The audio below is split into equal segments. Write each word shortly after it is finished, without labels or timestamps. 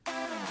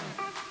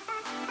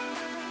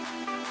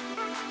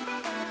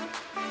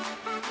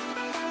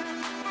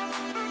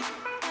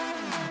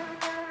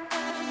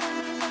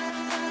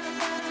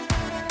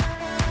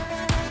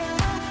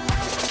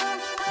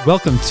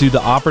Welcome to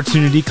the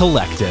Opportunity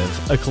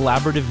Collective, a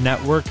collaborative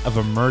network of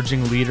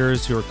emerging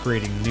leaders who are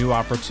creating new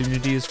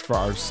opportunities for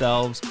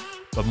ourselves,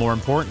 but more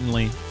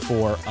importantly,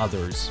 for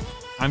others.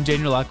 I'm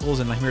Daniel Eccles,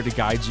 and I'm here to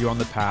guide you on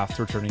the path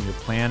to turning your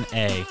plan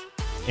A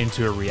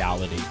into a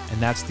reality. And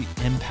that's the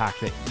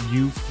impact that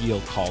you feel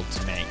called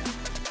to make.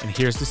 And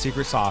here's the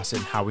secret sauce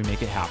in how we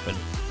make it happen.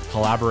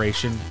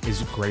 Collaboration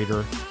is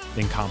greater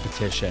than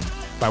competition.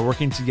 By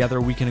working together,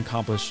 we can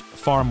accomplish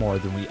far more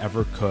than we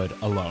ever could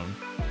alone.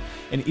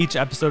 In each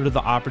episode of the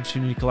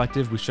Opportunity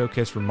Collective, we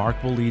showcase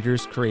remarkable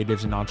leaders,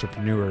 creatives, and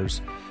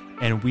entrepreneurs,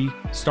 and we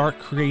start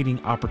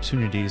creating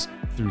opportunities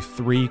through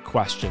 3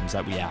 questions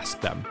that we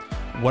ask them.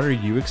 What are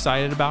you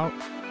excited about?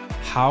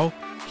 How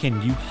can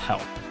you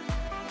help?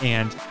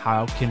 And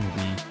how can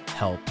we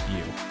help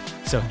you?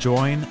 So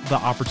join the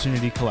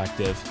Opportunity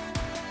Collective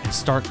and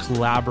start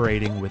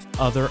collaborating with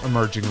other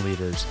emerging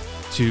leaders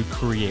to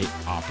create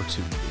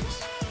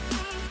opportunities.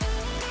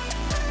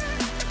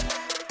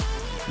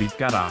 We've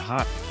got a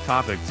hot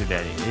topic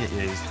today. It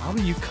is, how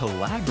do you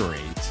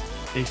collaborate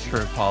if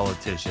you're a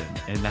politician?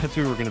 And that's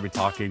who we're going to be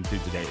talking to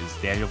today is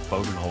Daniel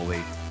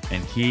Foganholi,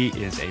 and he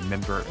is a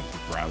member of the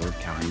Broward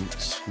County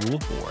School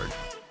Board.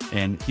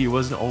 And he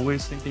wasn't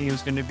always thinking he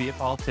was going to be a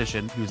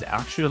politician. He was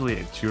actually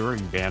a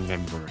touring band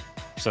member.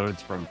 So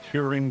it's from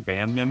touring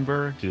band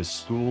member to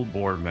school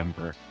board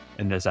member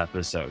in this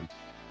episode.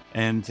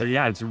 And so,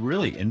 yeah, it's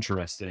really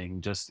interesting.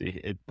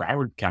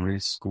 Broward County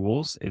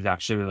Schools is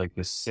actually like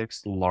the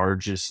 6th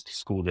largest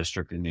school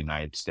district in the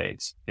United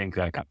States. I think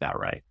I got that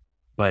right.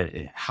 But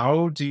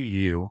how do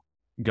you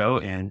go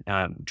and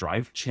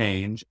drive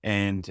change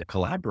and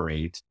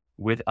collaborate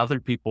with other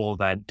people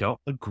that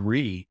don't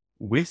agree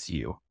with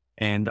you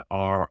and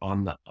are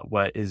on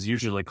what is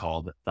usually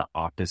called the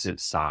opposite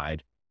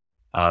side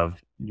of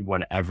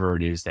whatever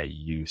it is that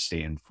you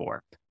stand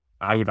for?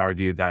 I would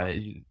argue that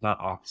it's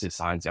not opposite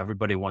sides.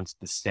 Everybody wants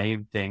the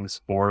same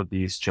things for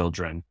these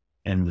children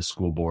in the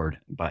school board,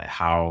 but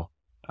how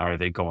are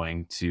they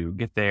going to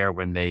get there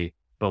when they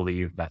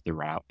believe that the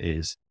route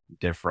is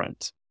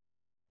different?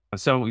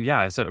 So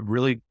yeah, it's a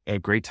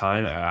great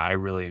time. I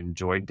really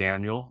enjoyed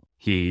Daniel.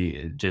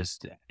 He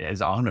just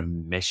is on a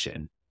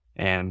mission.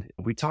 And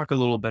we talk a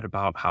little bit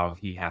about how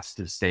he has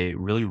to stay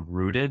really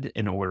rooted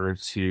in order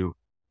to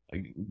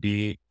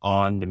be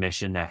on the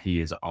mission that he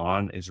is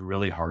on. Is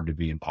really hard to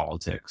be in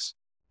politics.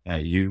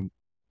 You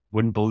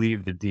wouldn't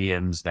believe the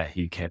DMs that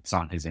he gets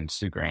on his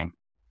Instagram.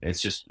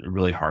 It's just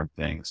really hard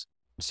things.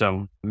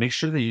 So make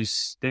sure that you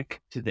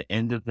stick to the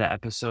end of the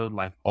episode.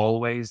 Like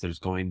always, there's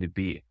going to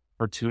be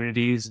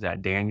opportunities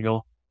that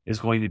Daniel is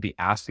going to be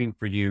asking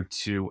for you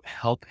to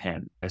help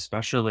him,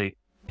 especially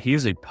he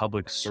is a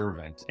public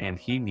servant and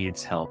he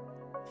needs help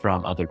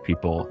from other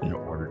people in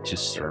order to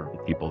serve the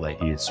people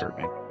that he is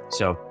serving.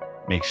 So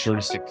make sure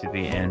to stick to the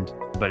end.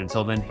 But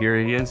until then, here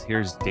he is.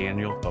 Here's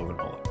Daniel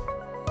Foganholi.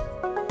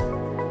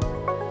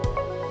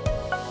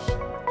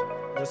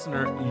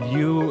 Listener,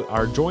 you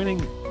are joining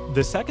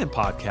the second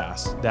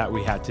podcast that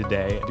we had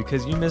today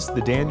because you missed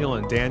the Daniel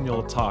and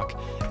Daniel Talk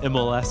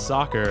MLS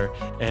Soccer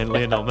and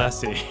Lionel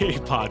Messi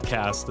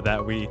podcast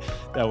that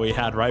we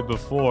had right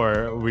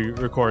before we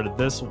recorded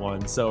this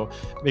one. So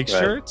make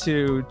sure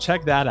to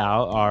check that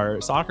out,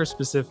 our soccer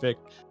specific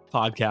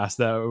podcast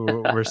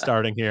that we're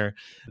starting here,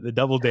 the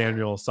Double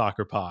Daniel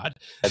Soccer Pod.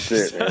 That's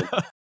it, man.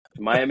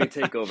 Miami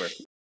takeover.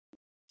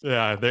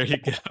 Yeah, there you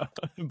go.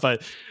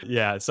 But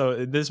yeah,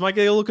 so this might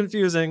get a little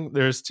confusing.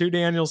 There's 2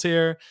 Daniels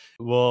here.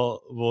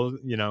 We'll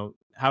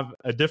have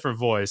a different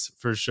voice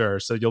for sure,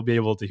 so you'll be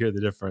able to hear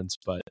the difference.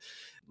 But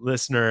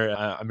listener,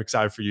 I'm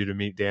excited for you to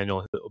meet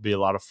Daniel. It'll be a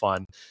lot of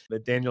fun.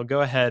 But Daniel,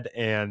 go ahead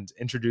and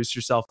introduce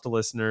yourself to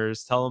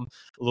listeners. Tell them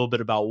a little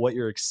bit about what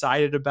you're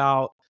excited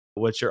about,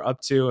 what you're up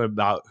to,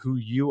 about who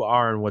you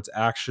are, and what's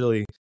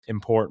actually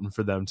important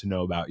for them to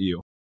know about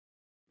you.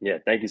 Yeah,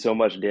 thank you so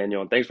much,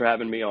 Daniel. And thanks for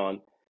having me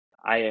on.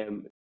 I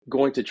am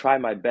going to try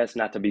my best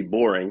not to be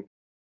boring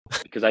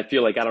because I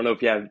feel like, I don't know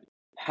if you have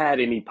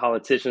had any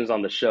politicians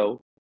on the show,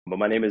 but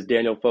my name is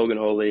Daniel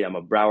Foganholi. I'm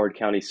a Broward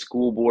County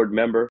School Board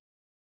member.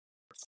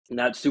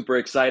 Not super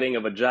exciting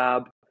of a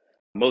job.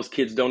 Most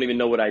kids don't even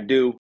know what I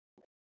do.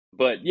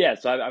 But yeah,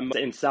 so I'm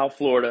in South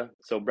Florida.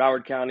 So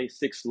Broward County,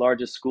 6th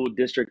largest school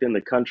district in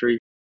the country.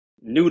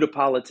 New to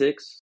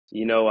politics.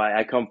 You know,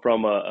 I come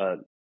from a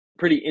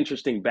pretty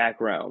interesting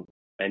background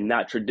and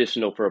not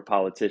traditional for a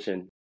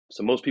politician.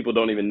 So most people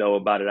don't even know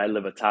about it. I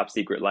live a top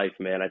secret life,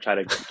 man. I try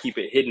to keep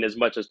it hidden as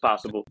much as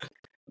possible.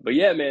 But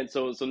yeah, man,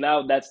 so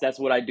now that's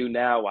what I do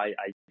now. I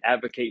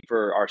advocate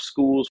for our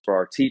schools, for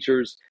our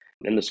teachers,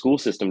 and the school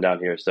system down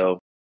here. So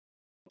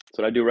that's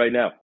what I do right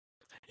now.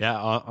 Yeah,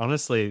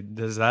 honestly,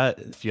 does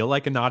that feel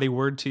like a naughty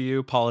word to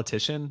you,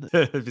 politician?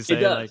 If you say it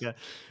does.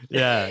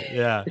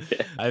 Yeah.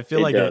 I feel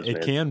like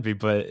it can be,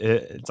 but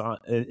it's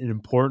an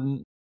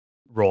important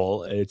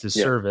role. It's a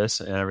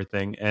service and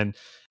everything. And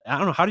I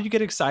don't know, how do you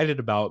get excited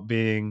about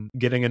getting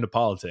into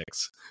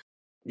politics?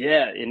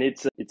 Yeah, and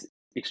it's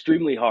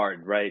extremely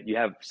hard, right? You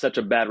have such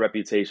a bad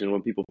reputation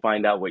when people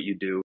find out what you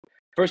do.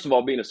 first of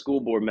all, being a school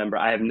board member,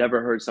 I have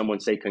never heard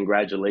someone say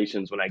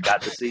congratulations when I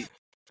got the seat.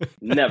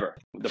 Never.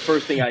 The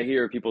first thing I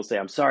hear people say,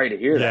 "I'm sorry to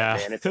hear that, Yeah,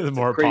 man. It's the a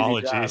more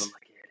crazy job." I'm apologies.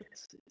 like,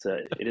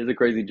 it is a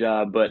crazy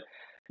job. But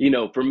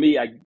for me,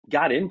 I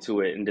got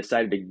into it and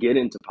decided to get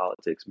into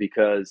politics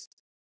because,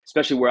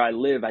 especially where I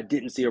live, I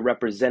didn't see a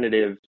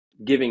representative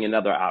giving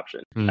another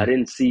option. I Mm,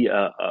 didn't see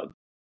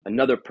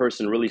another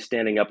person really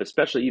standing up,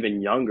 especially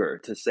even younger,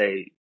 to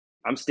say,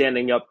 "I'm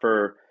standing up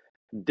for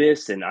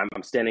this, and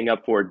I'm standing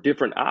up for a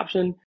different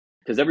option."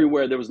 Because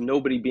everywhere there was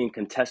nobody being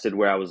contested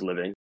where I was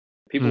living.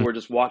 People mm, were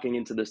just walking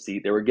into the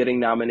seat. They were getting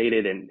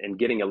nominated and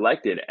getting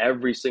elected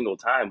every single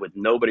time with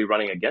nobody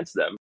running against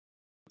them.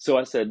 So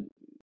I said,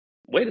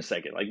 wait a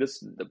second, like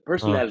the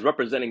person uh, that is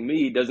representing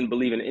me doesn't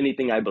believe in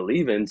anything I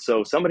believe in.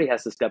 So somebody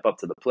has to step up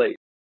to the plate.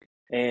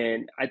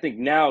 And I think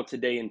now,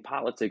 today in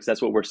politics,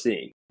 that's what we're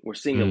seeing. We're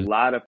seeing a mm,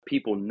 lot of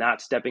people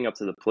not stepping up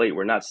to the plate.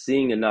 We're not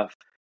seeing enough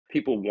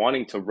people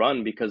wanting to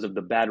run because of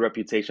the bad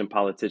reputation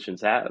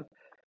politicians have.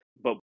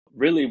 But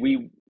really,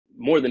 we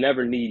more than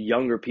ever need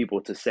younger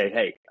people to say,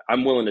 "Hey,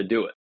 I'm willing to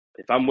do it.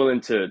 If I'm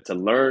willing to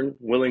learn,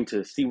 willing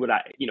to see what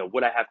I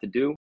have to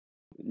do,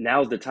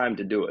 now's the time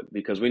to do it."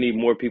 Because we need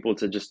more people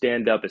to just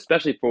stand up,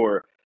 especially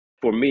for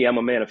me. I'm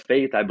a man of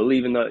faith. I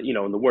believe in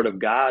the word of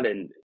God,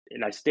 and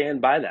I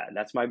stand by that.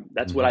 That's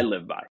what I mhm.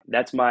 live by.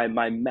 That's my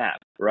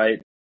map, right?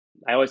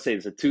 I always say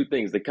it's the two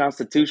things: the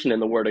Constitution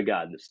and the Word of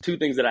God. There's two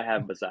things that I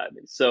have beside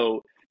me.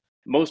 So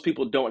most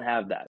people don't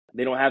have that.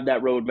 They don't have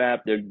that roadmap.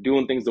 They're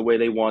doing things the way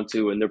they want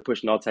to, and they're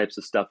pushing all types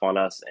of stuff on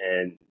us.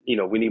 And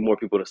we need more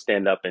people to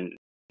stand up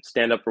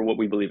for what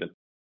we believe in.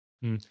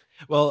 Mm.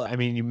 Well, I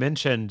mean, you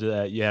mentioned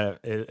yeah,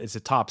 it's a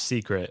top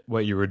secret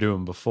what you were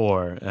doing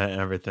before and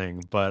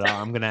everything, but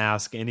I'm going to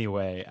ask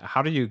anyway.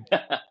 How do you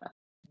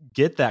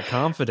get that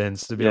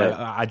confidence to be like,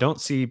 Yeah, I don't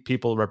see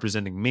people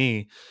representing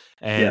me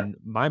yeah. and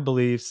my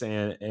beliefs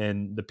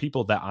and the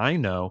people that I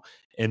know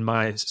in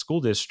my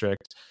school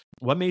district?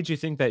 What made you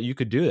think that you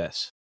could do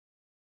this?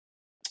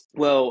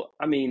 Well,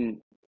 I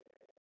mean,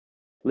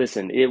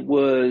 listen, it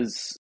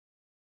was,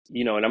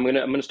 and I'm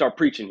gonna start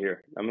preaching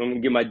here. I'm gonna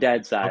give my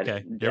dad's side,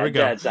 Okay, here we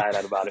go. dad side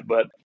out about it.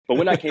 But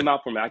when I came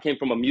out from it, I came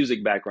from a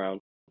music background,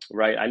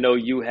 right? I know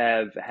you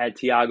have had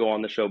Tiago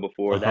on the show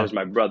before. That Uh-huh. is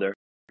my brother.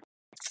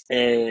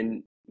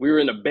 And we were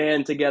in a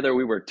band together.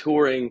 We were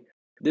touring.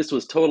 This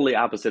was totally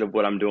opposite of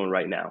what I'm doing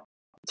right now.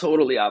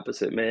 Totally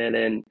opposite,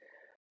 man.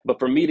 But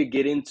for me to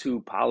get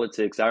into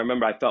politics, I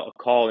remember I felt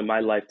a call in my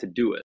life to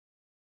do it.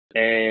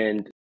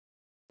 And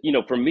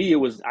for me, it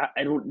was,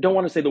 I don't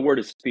want to say the word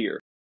is fear,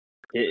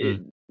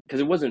 Mm, because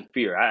it wasn't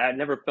fear. I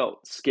never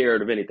felt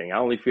scared of anything. I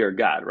only fear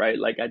God, right?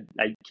 Like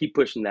I keep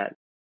pushing that,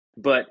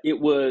 but it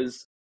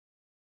was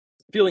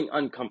feeling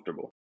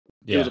uncomfortable.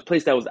 It was yeah. a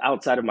place that was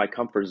outside of my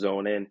comfort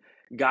zone, and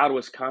God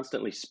was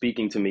constantly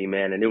speaking to me,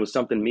 man. And it was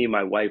something, me and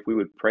my wife, we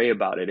would pray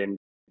about it, and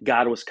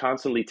God was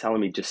constantly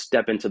telling me, just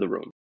step into the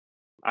room.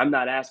 I'm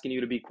not asking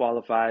you to be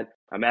qualified.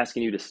 I'm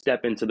asking you to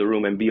step into the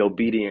room and be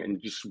obedient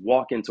and just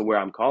walk into where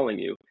I'm calling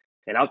you,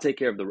 and I'll take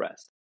care of the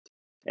rest.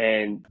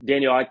 And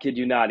Daniel, I kid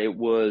you not, it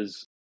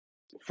was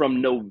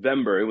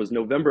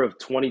November of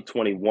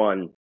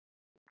 2021.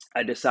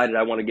 I decided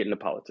I want to get into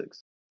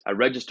politics. I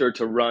registered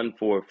to run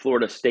for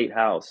Florida State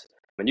House.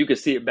 And you can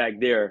see it back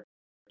there.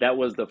 That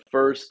was the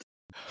first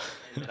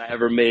run that I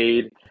ever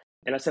made.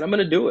 And I said, I'm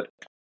going to do it.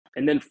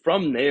 And then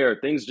from there,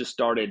 things just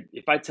started.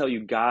 If I tell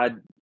you God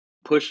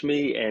pushed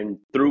me and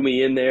threw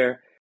me in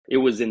there, it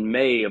was in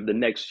May of the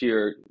next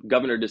year.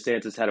 Governor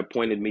DeSantis had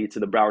appointed me to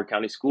the Broward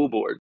County School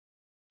Board.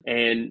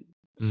 And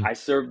Mm, I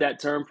served that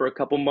term for a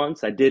couple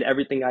months. I did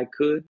everything I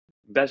could,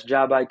 best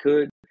job I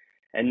could.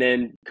 And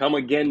then come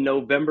again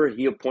November,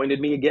 he appointed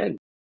me again.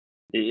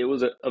 It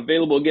was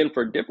available again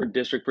for a different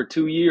district for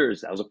 2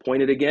 years. I was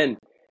appointed again.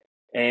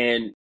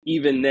 And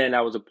even then,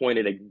 I was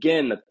appointed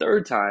again the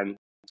third time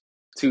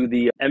to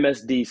the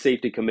MSD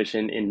Safety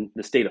Commission in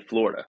the state of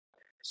Florida.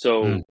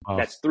 mm, So wow.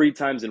 that's 3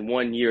 times in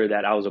 1 year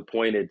that I was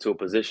appointed to a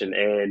position.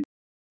 And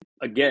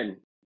again,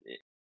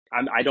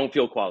 I don't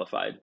feel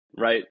qualified,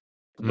 right?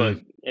 But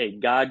Mm. hey,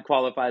 God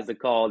qualifies the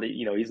call. That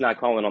He's not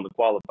calling on the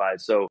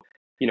qualified. So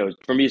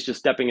for me, it's just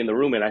stepping in the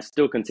room, and I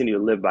still continue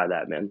to live by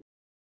that, man.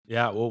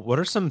 Yeah. Well, what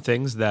are some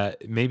things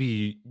that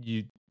maybe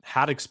you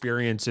had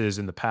experiences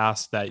in the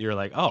past that you're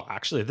like, oh,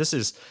 actually, this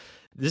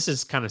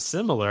is kind of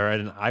similar,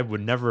 and I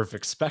would never have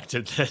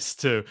expected this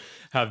to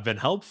have been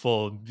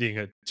helpful, being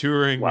a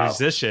touring Wow.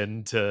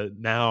 musician to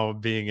now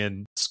being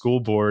in school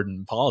board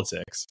and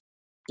politics.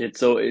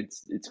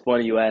 It's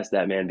funny you ask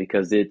that, man,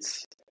 because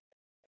it's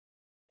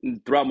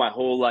throughout my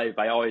whole life,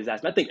 I always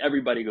ask. And I think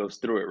everybody goes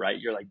through it, right?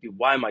 You're like, dude,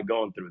 why am I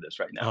going through this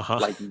right Uh now? huh.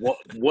 Like,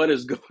 what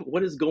is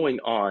going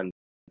on?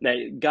 Now,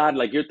 God,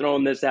 like you're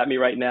throwing this at me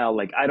right now.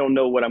 Like I don't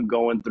know what I'm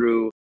going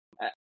through.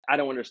 I, I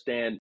don't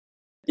understand.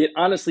 It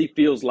honestly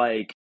feels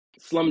like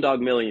Slumdog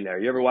Millionaire.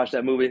 You ever watch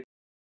that movie?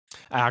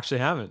 I actually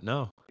haven't.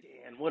 No,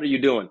 And what are you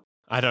doing?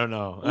 I don't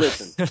know.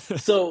 Listen.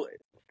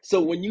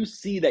 So when you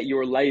see that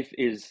your life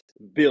is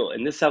built,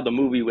 and this is how the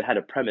movie had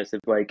a premise.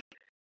 It's like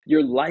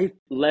your life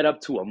led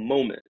up to a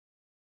moment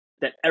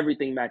that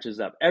everything matches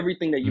up.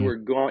 Everything that you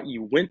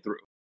went through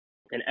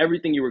and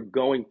everything you were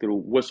going through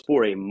was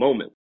for a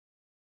moment.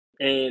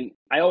 And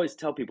I always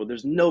tell people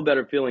there's no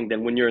better feeling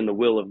than when you're in the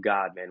will of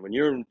God, man. When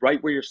you're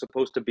right where you're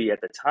supposed to be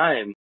at the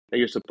time that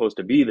you're supposed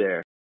to be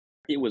there,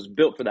 it was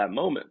built for that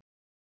moment.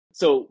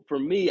 So for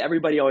me,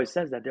 everybody always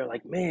says that. They're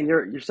like, man,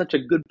 you're such a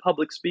good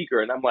public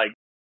speaker. And I'm like,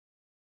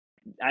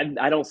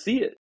 I don't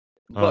see it.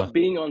 Uh, But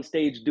being on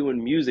stage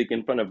doing music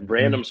in front of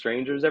random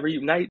strangers every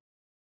night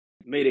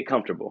made it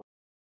comfortable.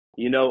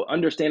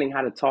 Understanding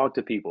how to talk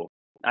to people.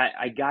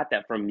 I got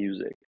that from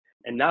music.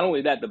 And not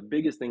only that, the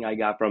biggest thing I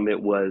got from it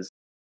was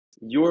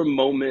your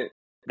moment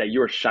that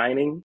you're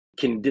shining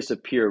can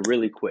disappear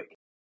really quick.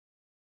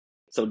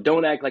 So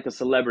don't act like a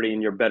celebrity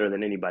and you're better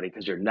than anybody,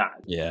 because you're not.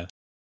 yeah.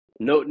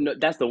 No,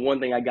 that's the one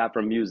thing I got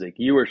from music.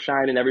 You were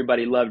shining,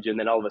 everybody loved you, and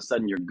then all of a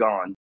sudden you're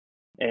gone.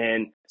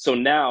 And so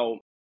now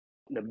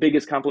the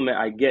biggest compliment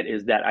I get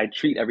is that I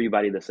treat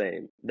everybody the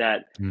same,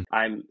 that Mm.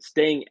 I'm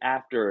staying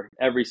after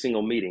every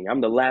single meeting.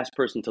 I'm the last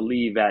person to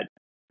leave at,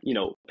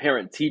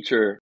 parent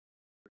teacher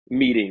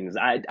meetings.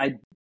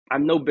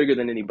 I'm no bigger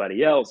than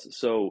anybody else.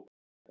 So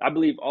I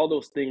believe all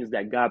those things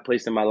that God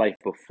placed in my life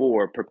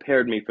before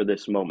prepared me for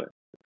this moment.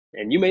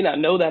 And you may not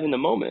know that in the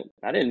moment.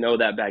 I didn't know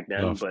that back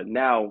then, Oh, but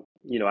now,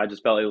 I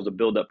just felt it was a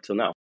build up till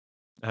now.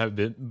 have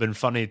been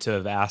funny to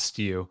have asked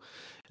you,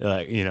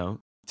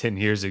 10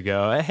 years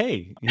ago,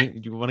 hey,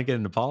 you want to get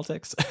into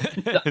politics?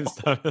 And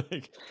stuff.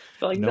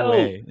 Like, No no,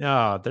 way.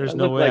 No, there's I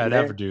no look way like, I'd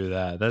ever man. do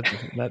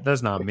that.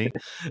 That's not me.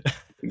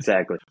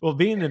 Exactly. Well,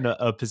 being in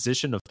a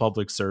position of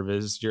public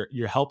service,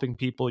 you're helping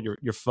people.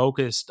 You're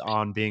focused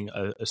on being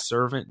a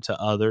servant to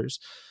others.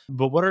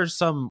 But what are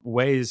some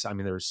ways? I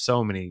mean, there's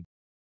so many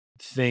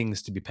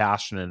things to be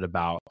passionate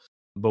about.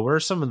 But what are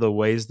some of the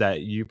ways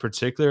that you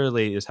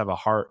particularly have a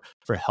heart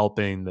for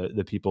helping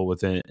the people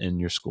within in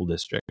your school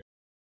district?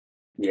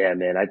 Yeah,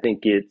 man. I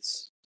think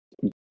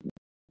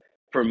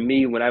for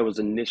me, when I was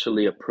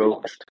initially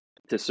approached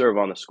to serve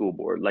on the school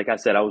board, like I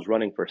said, I was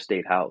running for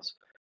state house.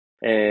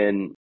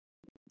 And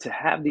to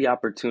have the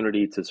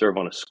opportunity to serve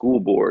on a school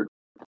board,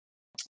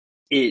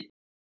 it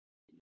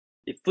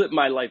it flipped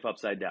my life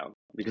upside down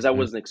because I Mhm.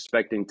 wasn't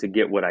expecting to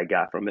get what I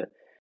got from it.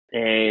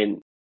 And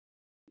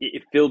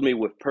it filled me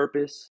with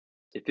purpose.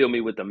 It filled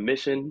me with a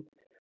mission.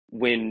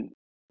 When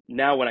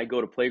when I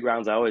go to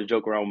playgrounds, I always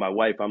joke around with my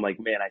wife. I'm like,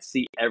 man, I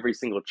see every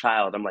single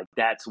child. I'm like,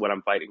 that's what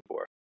I'm fighting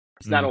for.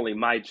 It's not Mm. only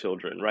my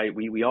children, right?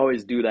 We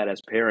always do that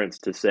as parents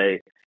to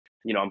say,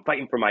 I'm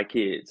fighting for my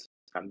kids.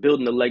 I'm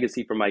building a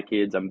legacy for my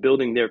kids. I'm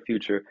building their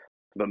future.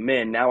 But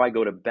man, now I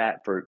go to bat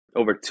for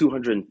over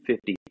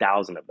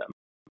 250,000 of them,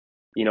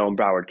 in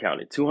Broward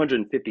County,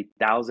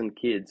 250,000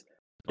 kids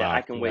that I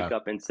Wow. can Yeah. wake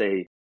up and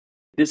say,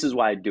 this is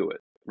why I do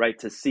it, right?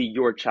 To see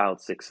your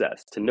child's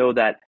success, to know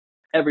that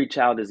every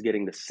child is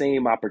getting the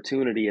same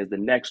opportunity as the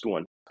next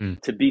one Mm.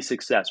 to be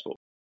successful,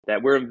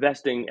 that we're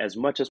investing as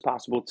much as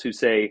possible to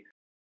say,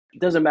 it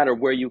doesn't matter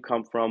where you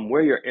come from,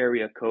 where your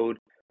area code,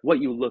 what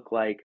you look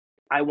like.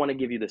 I want to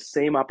give you the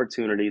same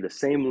opportunity, the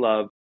same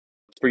love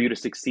for you to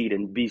succeed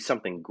and be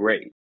something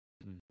great,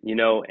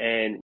 Mm.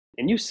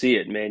 and you see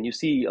it, man. You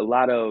see a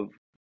lot of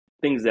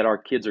things that our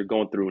kids are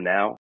going through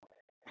now.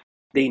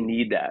 They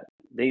need that.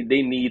 They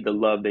need the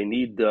love. They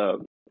need the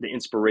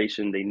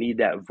inspiration. They need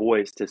that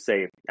voice to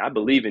say, I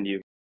believe in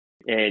you,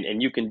 and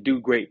you can do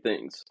great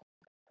things.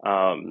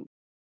 Um,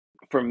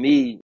 for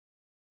me,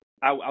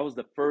 I was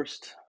the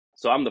first.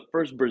 So I'm the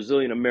first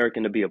Brazilian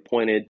American to be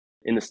appointed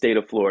in the state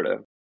of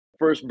Florida.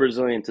 First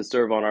Brazilian to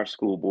serve on our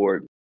school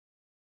board.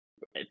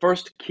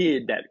 First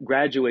kid that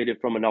graduated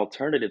from an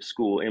alternative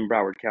school in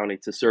Broward County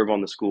to serve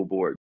on the school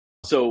board.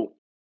 So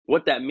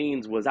what that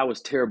means was I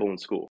was terrible in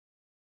school,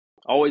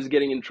 always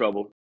getting in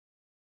trouble.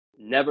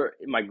 Never,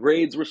 my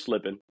grades were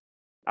slipping.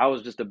 I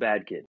was just a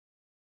bad kid.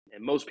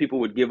 And most people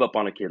would give up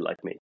on a kid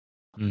like me.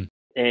 Mm.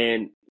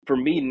 And for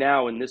me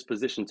now in this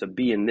position to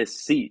be in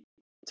this seat,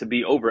 to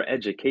be over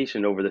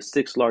education over the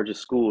sixth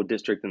largest school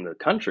district in the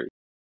country,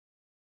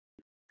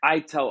 I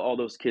tell all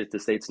those kids to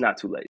say it's not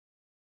too late.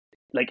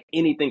 Like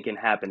anything can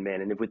happen,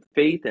 man. And if with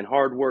faith and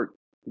hard work,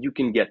 you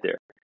can get there,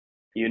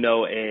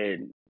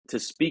 and to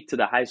speak to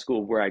the high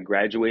school where I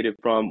graduated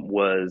from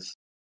was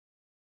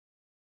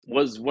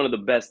one of the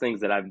best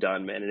things that I've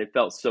done, man. And it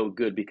felt so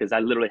good because I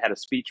literally had a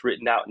speech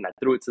written out and I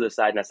threw it to the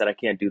side and I said, I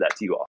can't do that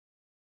to you all.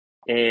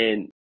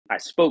 And I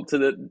spoke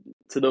to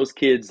those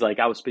kids like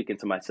I was speaking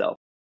to myself.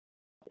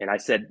 And I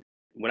said,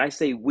 when I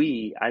say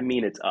we, I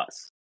mean it's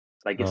us.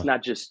 Like it's Oh,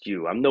 not just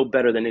you. I'm no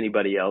better than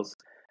anybody else.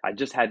 I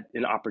just had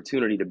an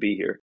opportunity to be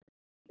here.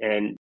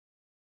 And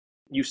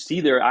you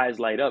see their eyes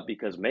light up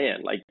because,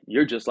 man, like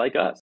you're just like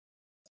us.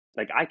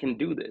 Like I can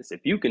do this.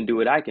 If you can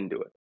do it, I can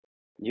do it.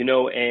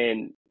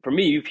 And for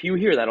me, you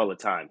hear that all the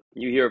time.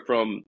 You hear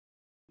from,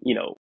 you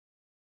know,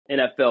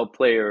 NFL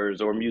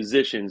players or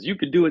musicians, you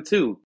could do it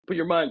too. Put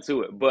your mind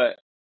to it. But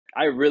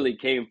I really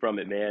came from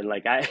it, man.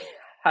 Like I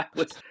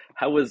was,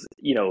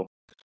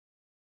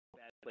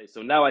 bad place.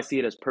 So now I see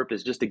it as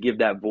purpose just to give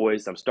that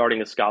voice. I'm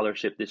starting a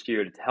scholarship this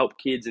year to help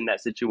kids in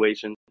that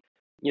situation.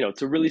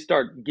 to really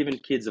start giving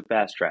kids a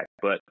fast track.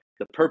 But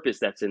the purpose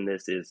that's in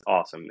this is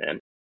awesome, man.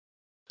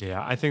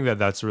 Yeah, I think that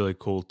that's really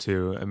cool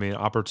too. I mean,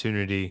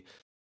 opportunity,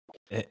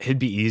 it'd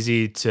be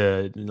easy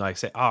to like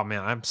say, "Oh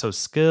man, I'm so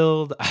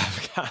skilled.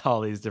 I've got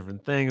all these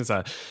different things.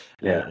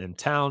 Yeah, And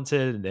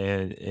talented,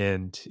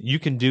 and you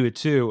can do it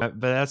too." But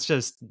that's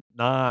just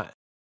not.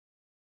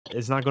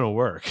 It's not going to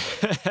work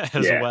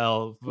as yeah,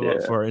 well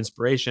yeah. for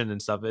inspiration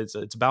and stuff. It's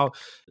about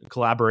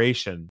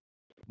collaboration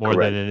more than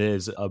Correct. it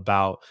is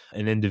about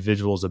an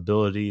individual's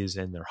abilities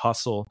and their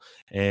hustle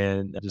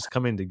and just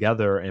coming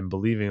together and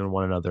believing in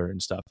one another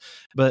and stuff.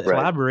 But Right.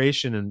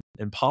 collaboration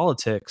and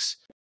politics,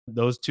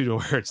 those two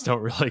words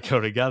don't really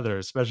go together,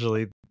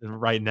 especially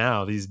right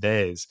now these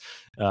days.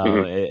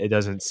 Hmm. It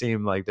doesn't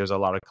seem like there's a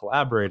lot of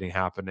collaborating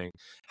happening.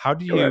 How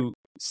do Correct. you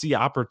see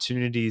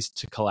opportunities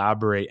to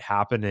collaborate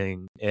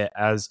happening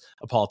as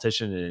a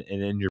politician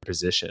and in your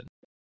position?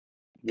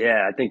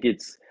 Yeah, I think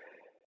it's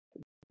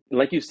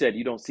like you said,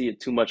 you don't see it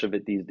too much of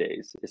it these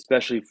days,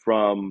 especially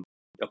from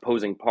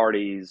opposing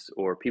parties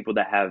or people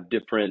that have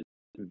different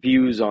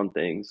views on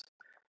things.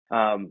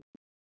 Um,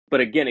 but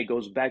again, it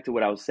goes back to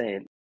what I was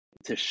saying.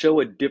 To show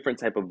a different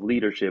type of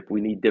leadership,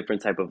 we need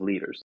different type of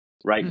leaders,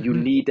 right? You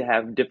Hmm. need to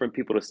have different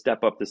people to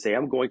step up to say,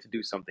 I'm going to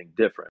do something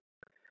different.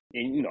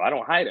 And, I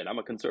don't hide it. I'm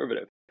a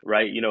conservative,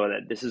 right?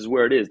 That this is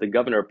where it is. The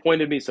governor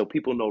appointed me, so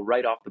people know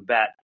right off the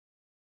bat,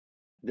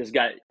 this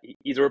guy,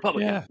 he's a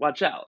Republican. Yeah.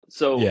 Watch out.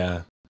 So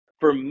Yeah.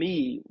 for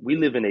me, we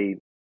live in a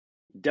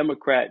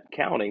Democrat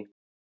county.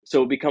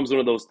 So it becomes one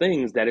of those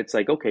things that it's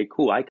like, okay,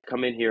 cool. I can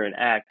come in here and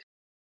act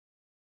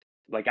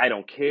like I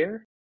don't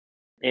care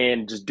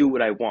and just do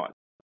what I want.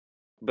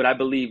 But I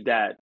believe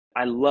that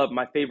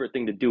my favorite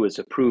thing to do is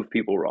to prove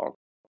people wrong.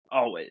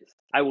 Always.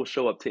 I will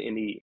show up to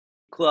any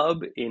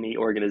club, any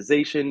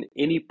organization,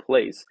 any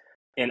place,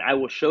 and I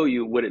will show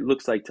you what it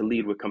looks like to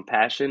lead with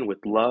compassion, with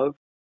love,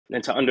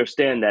 and to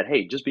understand that,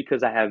 hey, just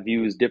because I have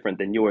views different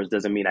than yours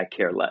doesn't mean I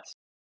care less.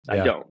 I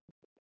Yeah. don't.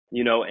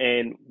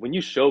 And when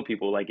you show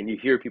people, like, and you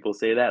hear people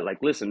say that, like,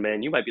 listen,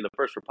 man, you might be the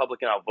first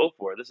Republican I'll vote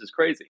for. This is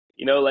crazy.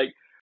 Like,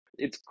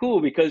 it's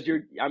cool because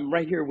I'm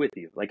right here with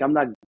you. Like, I'm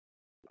not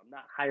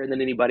higher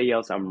than anybody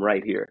else. I'm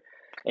right here.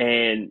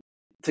 And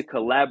to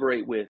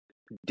collaborate with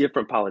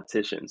different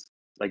politicians,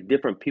 like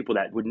different people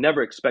that would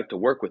never expect to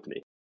work with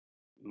me.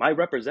 My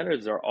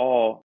representatives are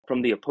all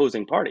from the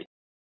opposing party,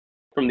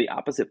 from the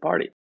opposite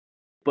party,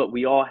 but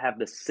we all have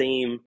the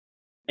same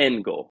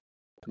end goal.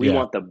 We Yeah.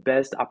 want the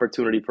best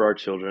opportunity for our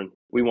children.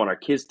 We want our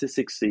kids to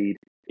succeed.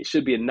 It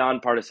should be a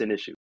nonpartisan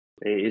issue.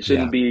 It Yeah.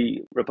 shouldn't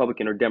be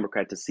Republican or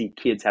Democrat to see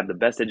kids have the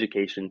best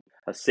education,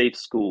 a safe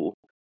school,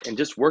 and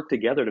just work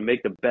together to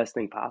make the best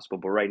thing possible.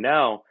 But right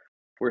now,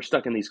 we're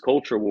stuck in these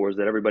culture wars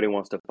that everybody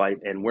wants to fight,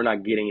 and we're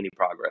not getting any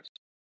progress.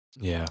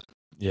 Yeah.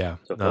 Yeah.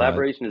 So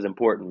collaboration is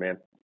important, man.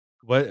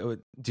 What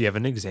do you have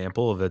an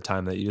example of a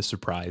time that you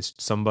surprised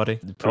somebody,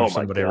 Oh proved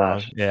my somebody wrong?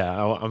 gosh. Yeah,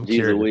 I'm Jeez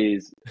curious.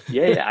 Louise.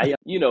 Yeah,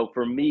 yeah.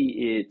 For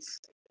me, it's,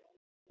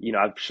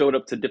 I've showed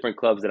up to different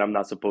clubs that I'm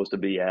not supposed to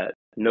be at.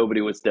 Nobody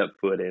would step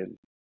foot in.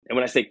 And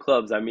when I say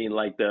clubs, I mean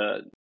like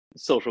the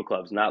social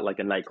clubs, not like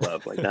a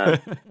nightclub. Like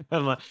not,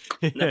 I'm like,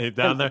 not hey,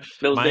 down there,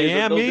 those days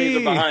are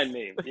Miami. behind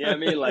me. You know what I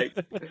mean? Like,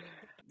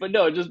 but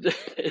no, just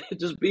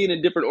just being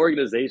in different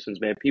organizations,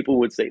 man. People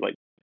would say like,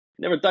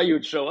 never thought you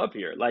would show up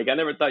here. Like, I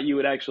never thought you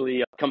would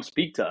actually come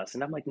speak to us.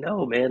 And I'm like,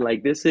 no, man.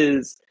 Like, this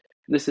is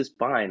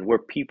fine. Where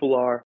people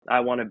are, I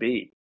want to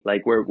be.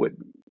 Like, where would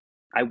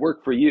I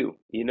work for you?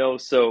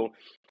 So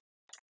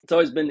it's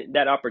always been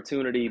that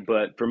opportunity.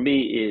 But for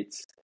me,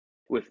 it's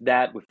with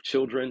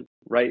children,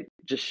 right?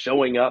 Just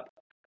showing up.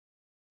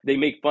 They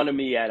make fun of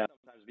me at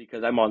sometimes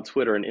because I'm on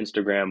Twitter and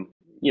Instagram,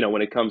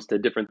 when it comes to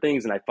different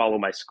things and I follow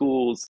my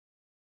schools.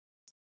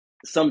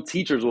 Some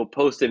teachers will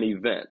post an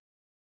event,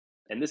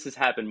 and this has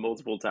happened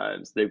multiple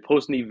times. They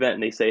post an event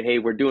and they say, hey,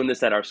 we're doing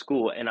this at our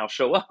school, and I'll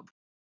show up.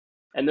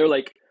 And they're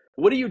like,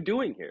 what are you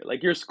doing here?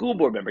 Like, you're a school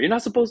board member. You're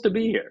not supposed to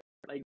be here.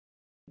 Like,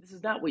 this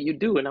is not what you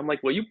do. And I'm like,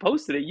 well, you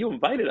posted it. You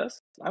invited us.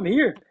 I'm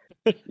here.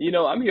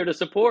 I'm here to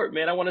support,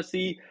 man. I want to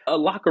see a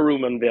locker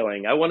room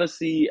unveiling. I want to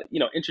see,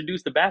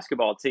 introduce the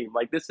basketball team.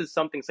 Like, this is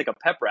something, it's like a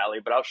pep rally,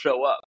 but I'll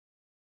show up.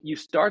 You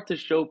start to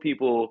show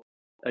people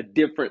a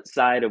different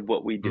side of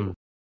what we do. Mm,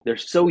 They're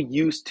so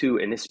used to,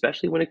 and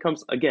especially when it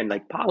comes, again,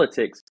 like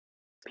politics,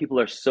 people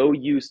are so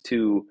used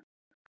to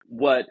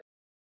what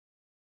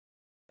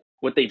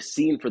they've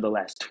seen for the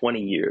last 20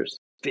 years,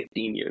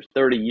 15 years,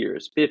 30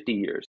 years, 50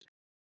 years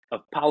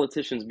of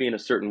politicians being a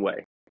certain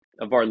way,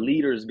 of our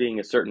leaders being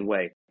a certain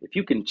way. If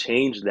you can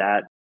change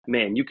that,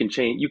 man, you can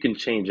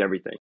change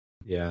everything.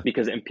 yeah.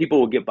 And people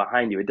will get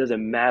behind you. It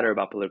doesn't matter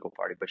about political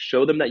party, but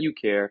show them that you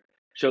care,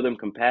 show them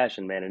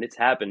compassion, man. And it's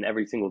happened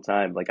every single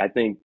time. Like, I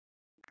think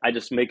I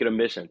just make it a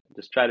mission.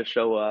 Just try to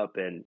show up,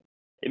 and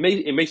it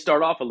may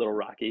start off a little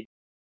rocky.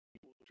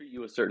 People treat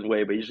you a certain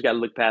way, but you just got to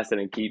look past it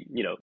and keep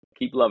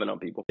loving on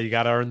people. You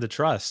got to earn the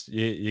trust.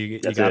 You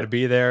That's got to it.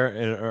 be there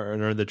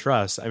and earn the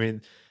trust. I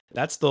mean,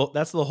 That's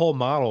the whole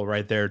model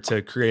right there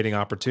to creating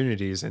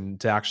opportunities and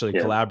to actually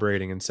Yeah.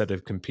 collaborating instead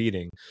of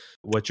competing.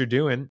 What you're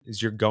doing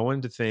is you're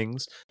going to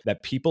things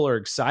that people are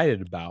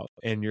excited about,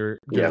 and you're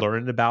Yeah.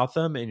 learning about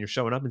them, and you're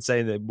showing up and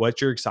saying that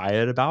what you're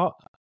excited about,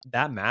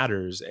 that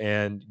matters,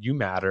 and you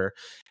matter,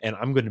 and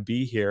I'm going to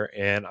be here,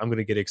 and I'm going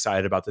to get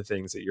excited about the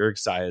things that you're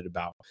excited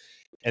about.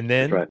 And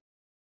That's then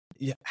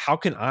right. how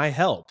can I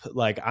help?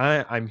 Like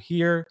I'm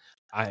here.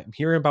 I'm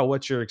hearing about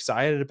what you're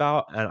excited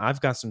about, and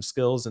I've got some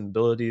skills and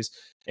abilities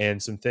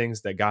and some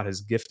things that God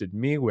has gifted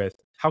me with.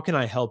 How can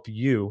I help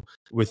you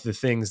with the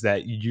things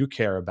that you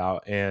care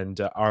about and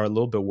are a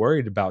little bit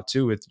worried about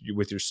too with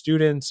your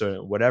students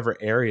or whatever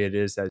area it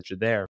is that you're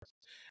there?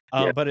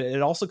 Yeah. But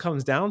it also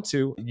comes down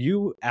to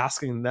you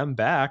asking them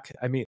back.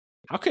 I mean,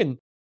 how can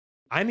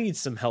I need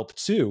some help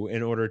too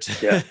in order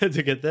Yeah. to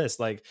to get this?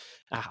 Like,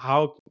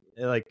 how,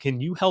 like,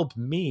 can you help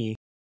me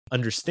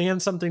understand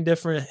something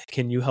different?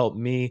 Can you help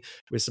me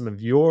with some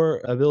of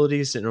your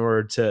abilities in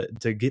order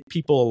to get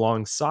people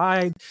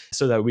alongside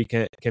so that we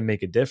can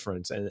make a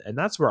difference? And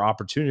that's where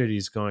opportunity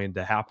is going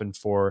to happen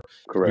for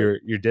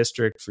Correct. your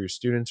district, for your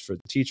students, for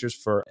the teachers,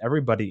 for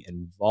everybody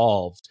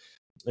involved.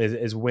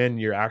 Is when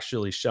you're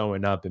actually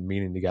showing up and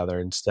meeting together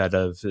instead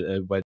of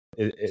what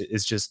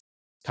is just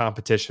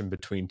competition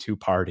between two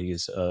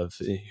parties of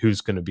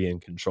who's going to be in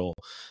control.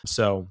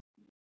 So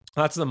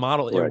that's the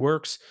model. It Correct.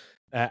 works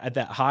at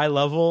that high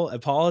level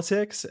of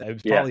politics.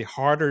 It's Yeah. probably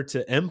harder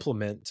to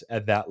implement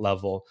at that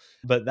level,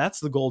 but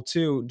that's the goal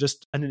too,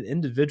 just on an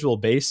individual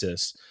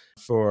basis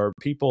for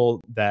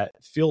people that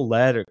feel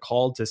led or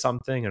called to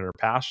something and are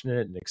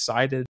passionate and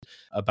excited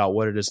about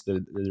what it is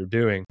that they're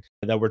doing,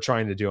 that we're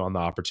trying to do on the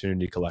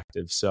Opportunity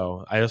Collective.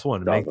 So I just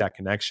wanted to It's make awesome. that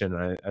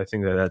connection. I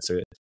think that that's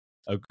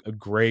a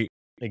great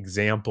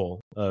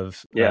example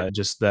of Yeah.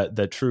 just that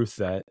the truth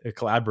that a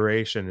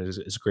collaboration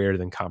is greater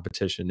than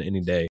competition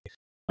any day,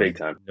 Big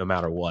time. no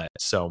matter what.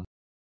 So,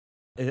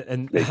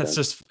 and Big that's time.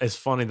 just, it's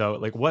funny though.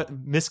 Like, what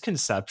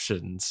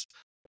misconceptions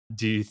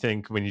do you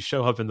think when you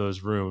show up in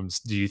those rooms,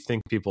 do you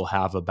think people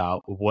have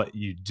about what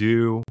you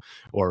do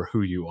or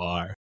who you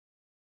are?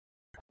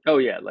 Oh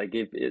yeah. Like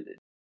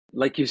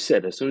like you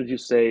said, as soon as you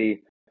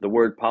say the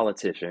word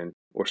politician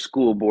or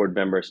school board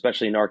member,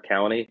 especially in our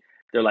county,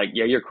 they're like,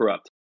 yeah, you're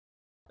corrupt.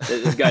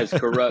 This guy's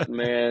corrupt,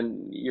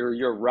 man.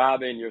 You're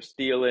robbing, you're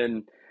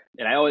stealing.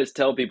 And I always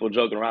tell people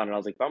joking around, and I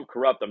was like, if I'm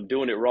corrupt, I'm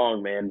doing it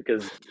wrong, man,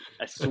 because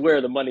I swear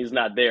the money's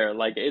not there.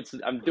 Like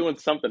I'm doing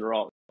something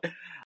wrong.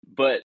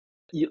 But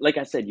like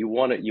I said, you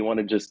want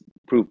to just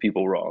prove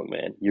people wrong,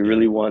 man. You Yeah.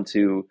 really want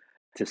to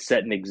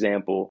set an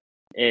example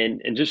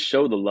and just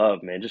show the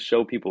love, man. Just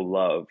show people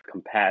love,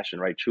 compassion,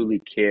 right?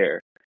 Truly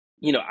care.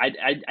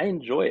 I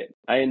enjoy it.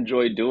 I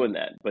enjoy doing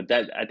that. But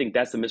that I think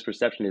that's the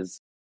misperception is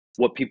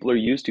what people are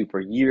used to for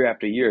year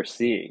after year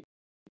seeing.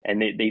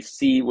 And they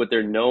see what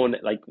they're known,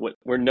 like what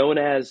we're known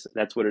as,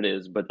 that's what it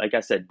is. But like I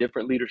said,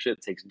 different leadership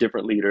takes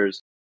different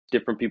leaders,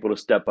 different people to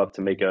step up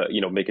to make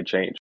a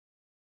change.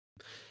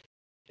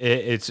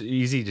 It's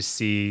easy to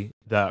see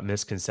that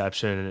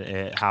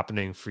misconception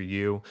happening for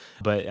you,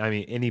 but I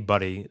mean,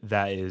 anybody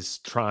that is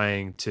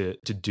trying to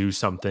do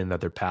something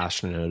that they're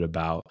passionate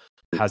about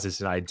has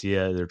this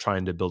idea. They're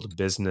trying to build a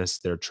business.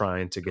 They're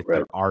trying to get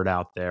their Right. art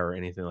out there or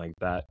anything like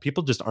that.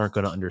 People just aren't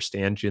going to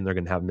understand you, and they're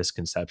going to have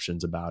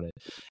misconceptions about it.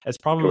 It's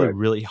probably Correct.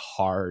 really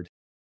hard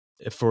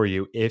for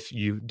you if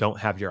you don't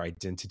have your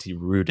identity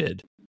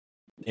rooted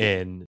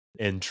in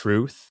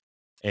truth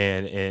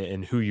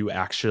and who you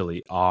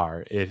actually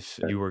are. If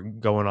Right. you were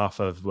going off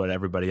of what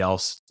everybody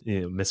else,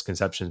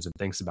 misconceptions and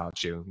thinks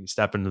about you, you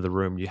step into the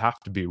room, you have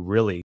to be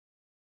really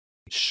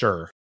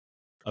sure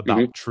about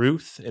Hmm.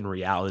 truth and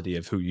reality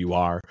of who you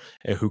are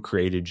and who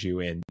created you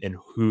and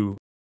who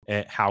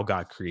and how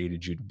God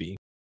created you to be.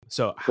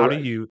 So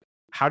Correct.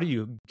 how do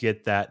you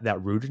get that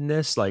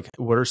rootedness? Like,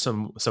 what are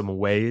some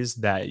ways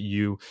that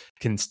you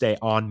can stay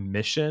on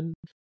mission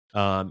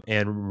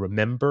and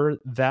remember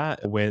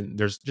that when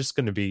there's just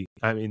going to be,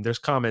 I mean, there's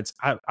comments.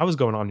 I was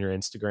going on your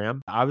Instagram.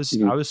 Hmm. I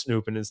was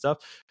snooping and stuff.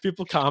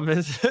 People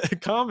comment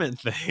comment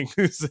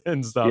things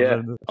and stuff, Yeah.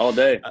 and All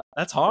day.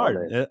 that's All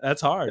hard. day.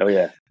 That's hard. Oh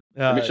yeah.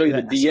 Let me show you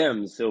the So,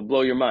 DMs. It'll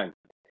blow your mind.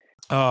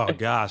 oh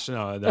gosh,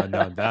 no,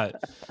 that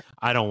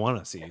I don't want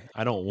to see.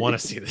 I don't want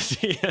to see the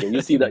Yeah, you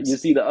DMs.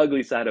 see the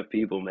ugly side of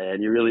people,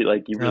 man. You really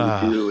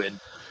Ah, do.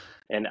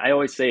 And I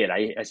always say it.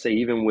 I say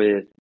even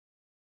with,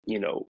 you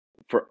know,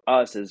 for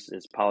us as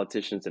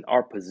politicians in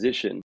our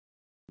position,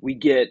 we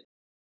get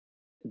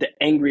the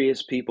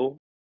angriest people.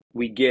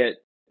 We get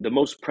the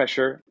most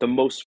pressure, the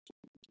most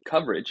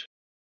coverage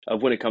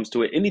of when it comes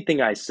to it.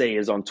 Anything I say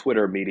is on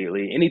Twitter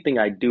immediately. Anything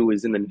I do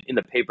is in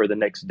the paper the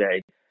next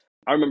day.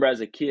 I remember as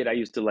a kid, I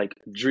used to like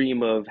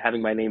dream of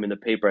having my name in the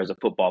paper as a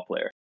football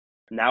player.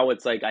 Now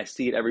it's like I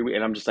see it every week,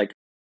 and I'm just like,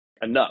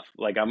 enough.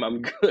 Like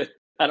I'm good.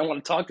 I don't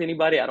want to talk to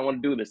anybody. I don't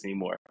want to do this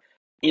anymore.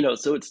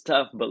 So it's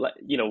tough. But like,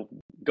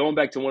 going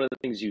back to one of the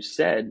things you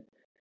said,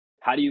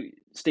 how do you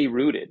stay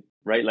rooted,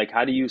 right? Like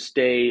how do you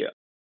stay,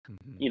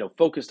 mhm.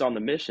 focused on the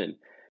mission?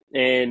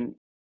 And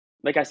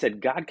like I said,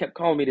 God kept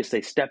calling me to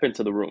say, step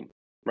into the room,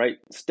 right?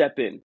 Step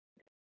in.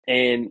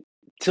 And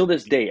till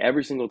this day,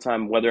 every single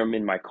time, whether I'm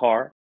in my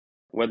car,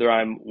 whether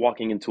I'm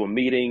walking into a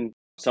meeting,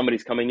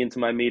 somebody's coming into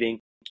my meeting,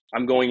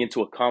 I'm going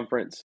into a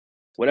conference,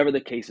 whatever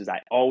the case is,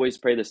 I always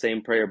pray the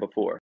same prayer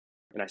before.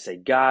 And I say,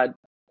 God,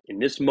 in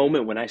this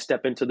moment, when I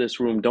step into this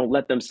room, don't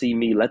let them see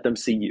me, let them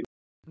see you.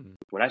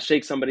 When I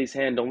shake somebody's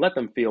hand, don't let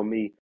them feel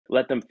me,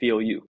 let them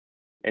feel you,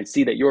 and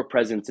see that your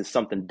presence is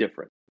something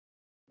different.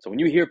 So when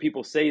you hear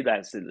people say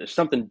that, there's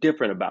something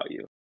different about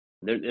you.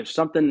 There's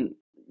something,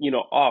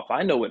 off.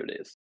 I know what it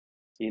is.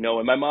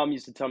 And my mom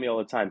used to tell me all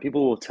the time,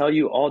 people will tell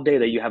you all day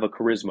that you have a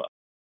charisma.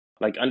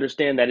 Like,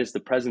 understand that it's the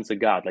presence of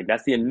God. Like,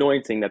 that's the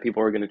anointing that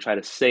people are going to try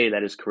to say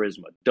that is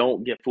charisma.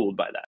 Don't get fooled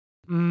by that.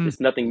 Mm. It's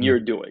nothing you're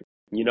doing,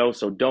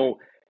 so don't.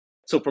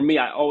 So for me,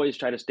 I always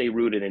try to stay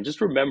rooted and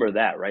just remember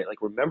that, right?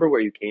 Like, remember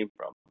where you came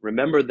from.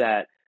 Remember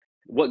that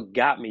what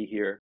got me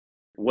here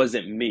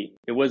wasn't me.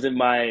 It wasn't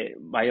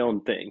my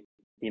own thing,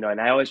 and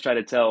I always try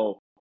to tell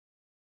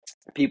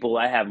people,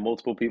 I have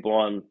multiple people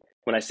on.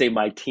 When I say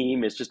my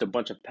team, it's just a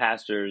bunch of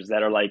pastors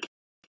that are like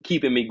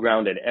keeping me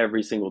grounded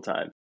every single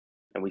time.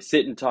 And we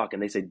sit and talk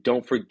and they say,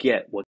 don't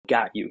forget what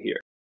got you here.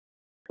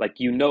 Like,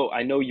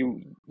 I know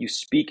you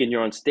speak and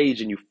you're on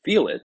stage and you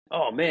feel it.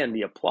 Oh man,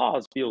 the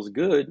applause feels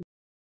good.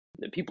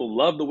 That people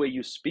love the way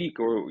you speak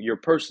or your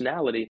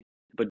personality,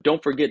 but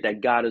don't forget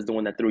that God is the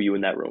one that threw you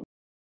in that room.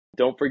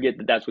 Don't forget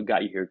that that's what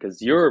got you here,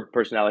 because your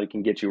personality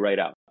can get you right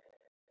out.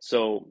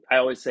 So I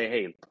always say,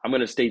 hey, I'm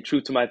going to stay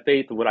true to my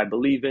faith and what I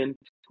believe in,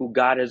 who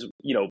God has,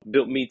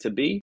 built me to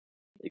be,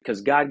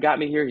 because God got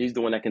me here. He's the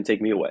one that can take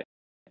me away.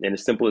 And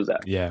as simple as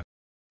that. Yeah.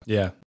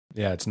 Yeah.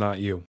 Yeah. It's not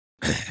you.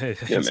 Yeah,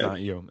 It's man. not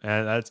you.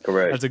 And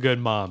Correct. that's a good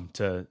mom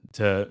to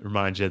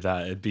remind you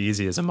that it'd be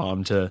easy as a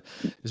mom to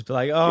just be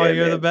like, oh, Yeah,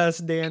 you're the man.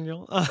 best,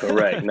 Daniel.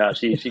 Correct. No,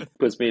 she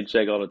puts me in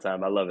check all the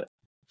time. I love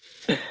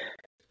it.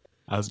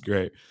 That's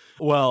great.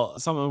 Well,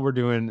 something we're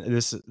doing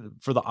this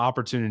for the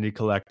Opportunity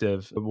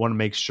Collective. We want to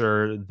make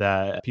sure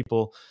that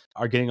people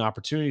are getting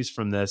opportunities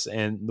from this.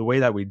 And the way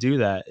that we do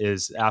that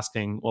is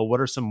asking, well,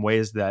 what are some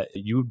ways that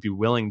you would be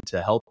willing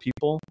to help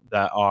people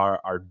that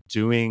are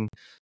doing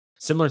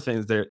similar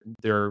things?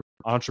 They're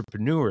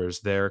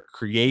entrepreneurs, they're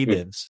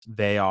creatives,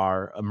 they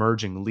are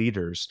emerging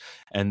leaders,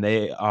 and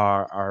they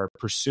are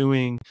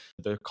pursuing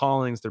their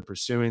callings, they're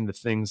pursuing the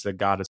things that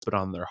God has put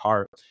on their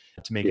heart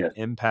to make an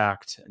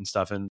impact and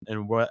stuff. And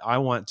what I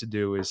want to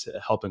do is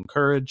help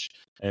encourage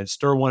and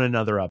stir one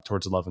another up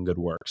towards love and good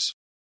works.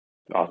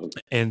 Awesome.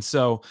 And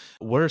so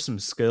what are some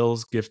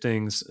skills,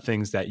 giftings,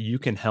 things that you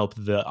can help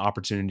the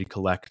Opportunity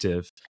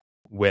Collective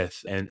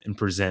with and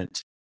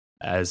present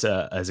as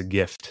a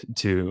gift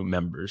to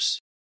members?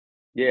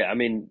 Yeah, I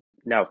mean,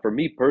 now for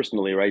me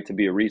personally, right, to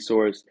be a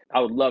resource, I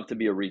would love to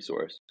be a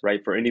resource, right?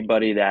 For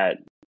anybody that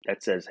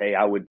says, hey,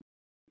 I would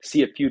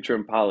see a future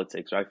in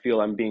politics, or I feel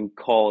I'm being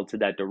called to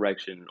that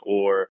direction,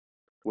 or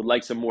would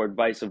like some more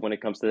advice of when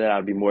it comes to that,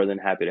 I'd be more than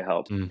happy to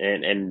help.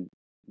 And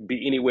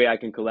be any way I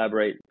can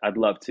collaborate, I'd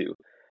love to.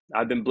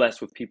 I've been blessed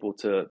with people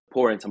to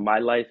pour into my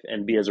life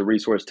and be as a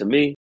resource to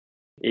me.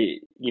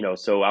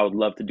 So I would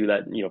love to do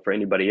that, for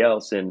anybody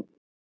else. And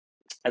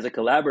as a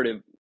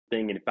collaborative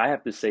thing, and if I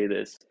have to say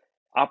this,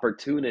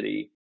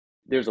 opportunity,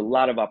 there's a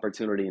lot of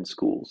opportunity in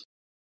schools,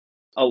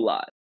 a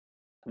lot.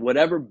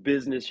 Whatever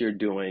business you're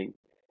doing,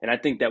 and I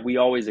think that we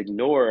always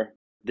ignore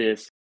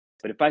this,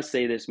 but if I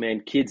say this, man,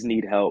 kids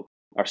need help.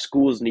 Our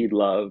schools need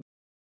love.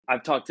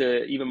 I've talked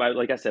to even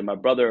like I said, my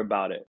brother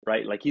about it,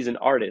 right? Like, he's an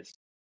artist.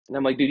 And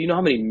I'm like, dude, you know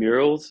how many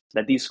murals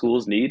that these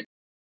schools need?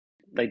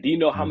 Like, do you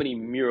know how many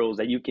murals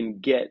that you can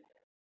get,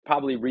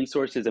 probably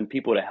resources and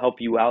people to help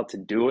you out to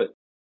do it?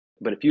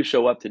 But if you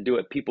show up to do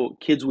it,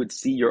 kids would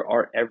see your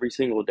art every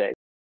single day.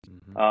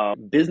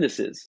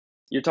 Businesses,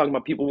 you're talking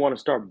about people want to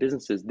start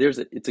businesses.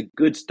 It's a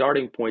good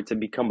starting point to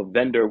become a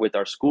vendor with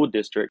our school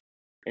district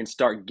and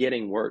start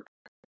getting work.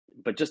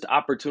 But just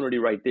opportunity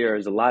right there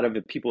is a lot of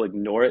it. People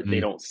ignore it. They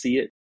don't see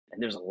it.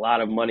 And there's a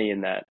lot of money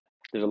in that.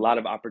 There's a lot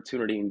of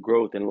opportunity and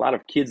growth and a lot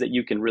of kids that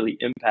you can really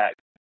impact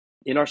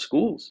in our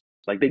schools.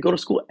 Like, they go to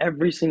school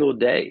every single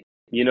day.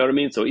 You know what I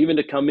mean? So even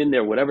to come in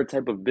there, whatever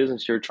type of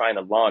business you're trying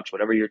to launch,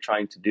 whatever you're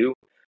trying to do,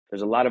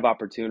 there's a lot of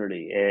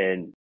opportunity.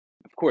 And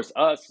of course,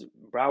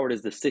 Broward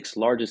is the 6th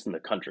largest in the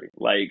country.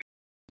 Like,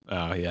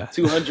 oh yeah,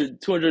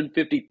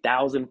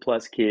 250,000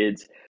 plus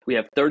kids. We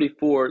have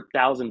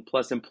 34,000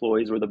 plus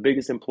employees. We're the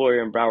biggest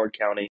employer in Broward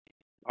County.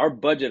 Our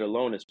budget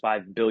alone is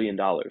 $5 billion.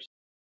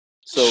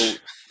 So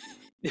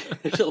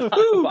there's a lot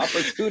of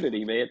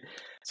opportunity, man.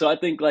 So I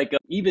think, like,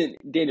 even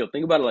Daniel,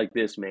 think about it like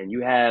this, man.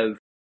 You have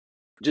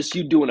just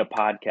you doing a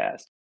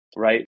podcast,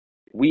 right?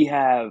 We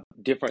have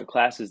different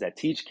classes that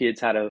teach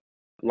kids how to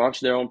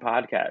launch their own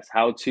podcast,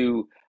 how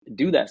to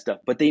do that stuff,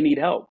 but they need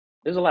help.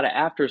 There's a lot of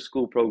after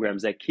school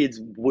programs that kids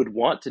would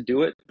want to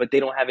do it, but they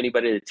don't have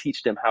anybody to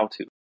teach them how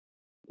to.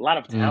 A lot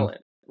of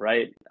talent,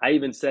 right? I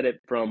even said it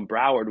from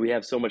Broward. We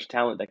have so much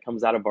talent that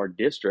comes out of our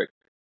district.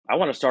 I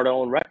want to start our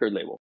own record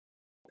label.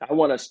 I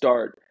want to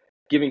start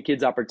giving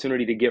kids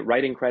opportunity to get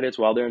writing credits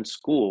while they're in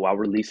school, while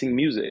releasing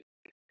music,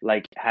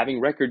 like having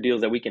record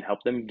deals that we can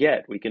help them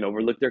get. We can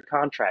overlook their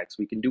contracts.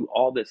 We can do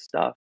all this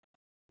stuff.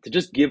 to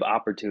just give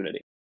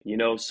opportunity,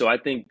 So I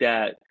think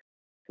that,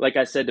 like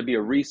I said, to be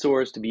a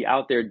resource, to be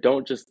out there,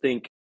 don't just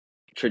think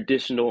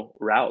traditional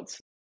routes.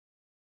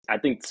 I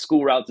think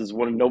school routes is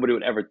one nobody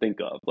would ever think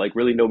of. Like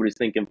really nobody's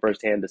thinking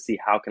firsthand to see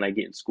how can I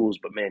get in schools.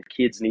 But man,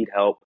 kids need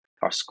help.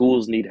 Our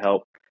schools need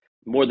help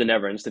more than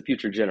ever. And it's the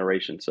future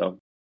generation. So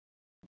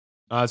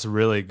That's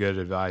really good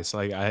advice.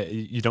 Like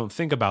you don't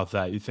think about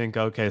that. You think,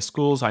 okay,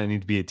 schools, I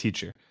need to be a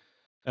teacher.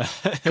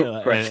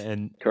 correct.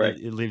 And Correct.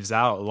 it leaves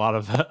out a lot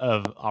of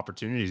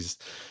opportunities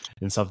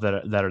and stuff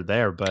that are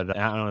there. But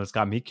I don't know, it's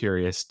got me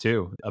curious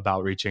too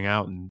about reaching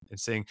out and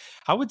seeing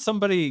how would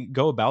somebody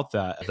go about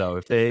that though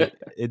if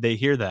they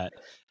hear that.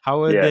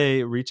 How would Yeah.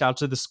 they reach out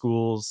to the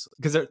schools?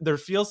 Because there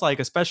feels like,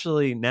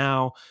 especially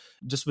now,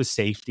 just with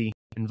safety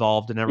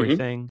involved and Hmm.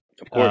 everything,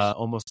 Of course.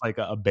 almost like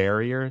a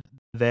barrier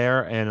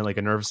there, and like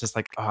a nervousness,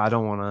 like, oh, I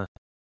don't want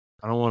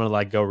to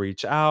like go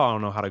reach out. I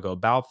don't know how to go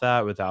about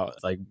that without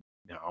like,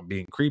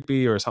 being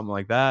creepy or something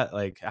like that.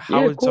 Like, how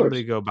Yeah, of would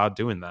somebody course. go about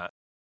doing that?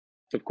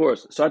 Of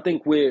course. So I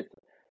think with,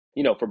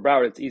 for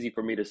Broward, it's easy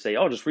for me to say,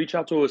 oh, just reach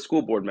out to a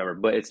school board member,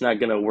 but it's not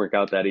going to work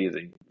out that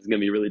easy. It's going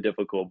to be really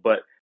difficult. But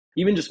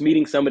even just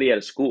meeting somebody at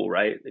a school,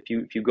 right? If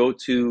you go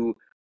to,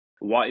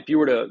 if you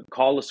were to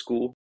call a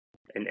school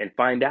and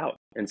find out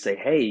and say,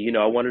 hey,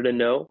 I wanted to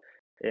know,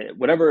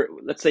 whatever,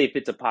 let's say if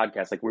it's a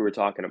podcast like we were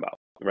talking about,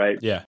 right?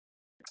 Yeah.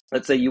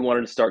 Let's say you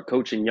wanted to start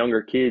coaching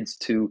younger kids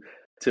to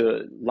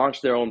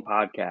launch their own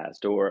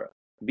podcast or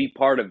be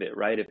part of it,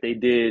 right? If they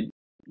did,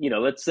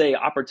 let's say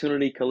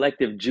Opportunity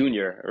Collective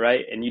Junior,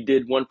 right? And you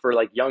did one for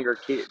like younger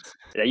kids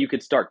that you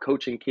could start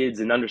coaching kids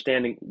and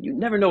understanding. You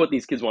never know what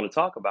these kids want to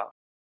talk about,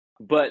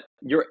 but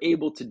you're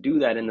able to do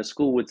that. And the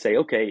school would say,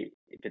 okay,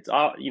 if it's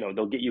all,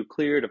 they'll get you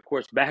cleared, of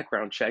course,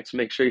 background checks,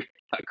 make sure you're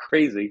not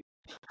crazy.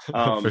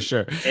 For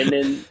sure. And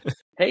then,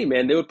 hey,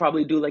 man, they would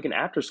probably do like an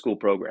after school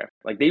program.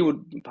 Like they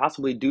would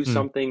possibly do Mm,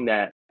 something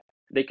that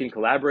they can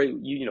collaborate,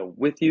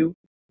 with you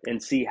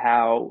and see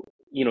how,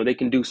 they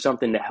can do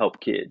something to help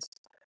kids.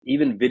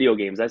 Even video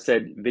games. I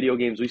said video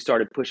games, we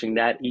started pushing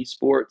that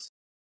esports.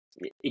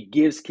 It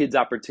gives kids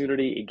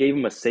opportunity. It gave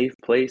them a safe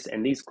place.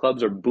 And these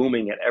clubs are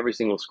booming at every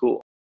single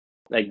school.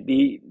 Like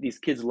these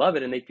kids love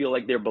it and they feel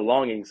like they're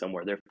belonging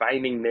somewhere. They're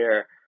finding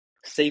their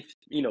safe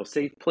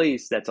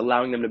place that's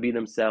allowing them to be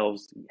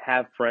themselves,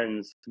 have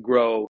friends,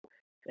 grow,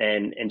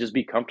 and just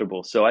be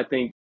comfortable. So I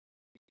think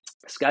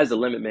sky's the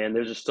limit, man.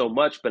 There's just so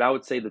much, but I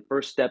would say the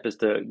first step is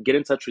to get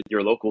in touch with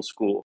your local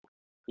school.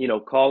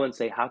 Call and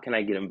say, how can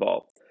I get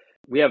involved?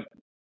 We have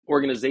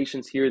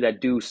organizations here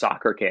that do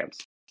soccer camps.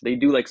 They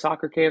do like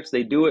soccer camps,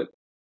 they do it.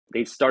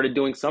 They started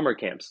doing summer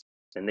camps.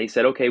 And they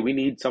said, okay, we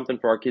need something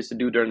for our kids to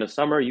do during the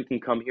summer. You can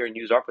come here and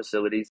use our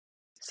facilities,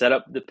 set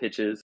up the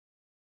pitches.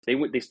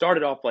 They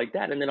started off like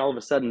that, and then all of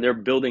a sudden they're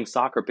building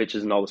soccer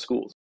pitches in all the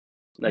schools.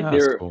 Like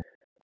that's cool.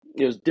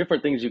 there's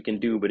different things you can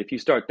do, but if you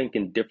start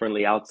thinking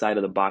differently outside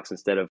of the box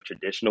instead of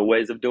traditional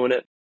ways of doing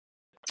it,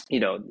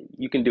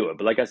 you can do it.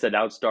 But like I said,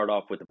 I would start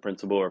off with the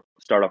principal or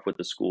start off with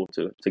the school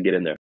to get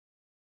in there.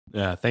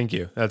 Yeah, thank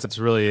you. That's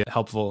really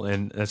helpful,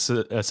 and it's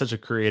such a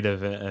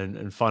creative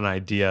and fun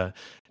idea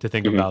to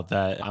think Hmm. about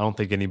that. I don't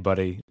think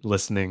anybody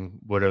listening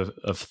would have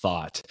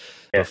thought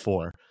Yeah.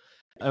 before.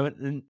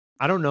 And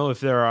I don't know if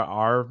there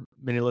are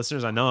many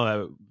listeners. I know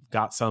I've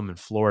got some in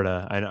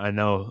Florida. I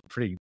know a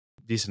pretty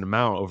decent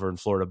amount over in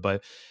Florida,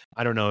 but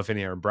I don't know if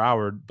any are in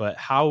Broward. But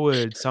how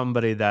would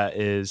somebody that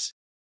is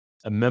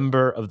a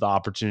member of the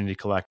Opportunity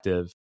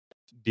Collective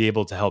be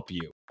able to help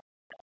you?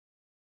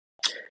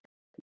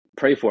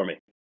 Pray for me.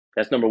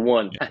 That's number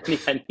one. Yeah.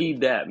 I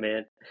need that,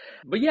 man.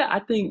 But yeah, I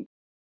think,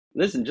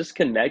 listen, just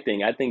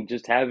connecting. I think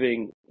just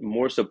having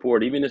more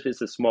support, even if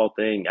it's a small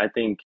thing. I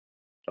think,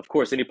 of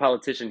course, any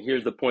politician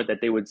hears the point that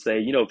they would say,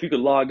 if you could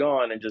log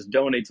on and just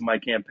donate to my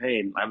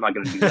campaign. I'm not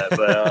going to do that,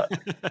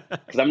 but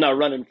because I'm not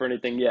running for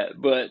anything yet.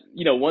 But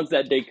once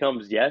that day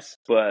comes, yes.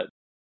 But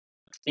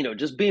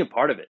just being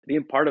part of it,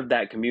 being part of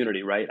that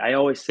community, right? I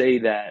always say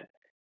that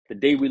the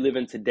day we live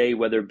in today,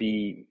 whether it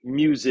be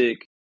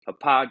music, a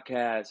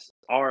podcast,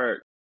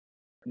 art,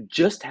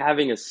 just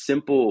having a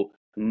simple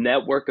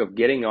network of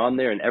getting on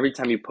there, and every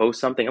time you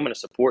post something, I'm going to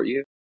support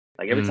you.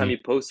 Like every time Mm, you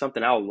post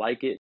something, I'll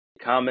like it,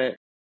 comment,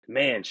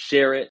 man,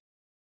 share it.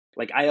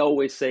 Like I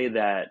always say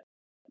that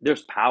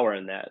there's power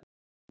in that.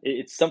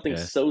 It's something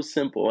yeah. so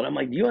simple. And I'm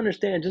like, do you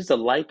understand? Just a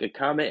like, a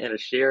comment, and a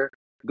share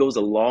goes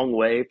a long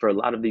way for a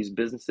lot of these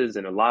businesses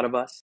and a lot of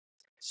us.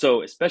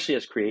 So, especially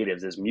as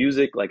creatives, as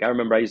music, like I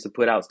remember I used to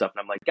put out stuff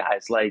and I'm like,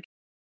 guys, like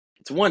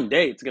it's one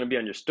day it's going to be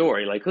on your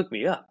story. Like, hook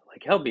me up,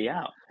 like, help me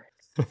out.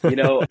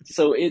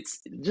 So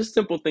it's just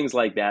simple things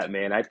like that,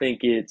 man. I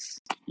think it's,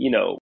 you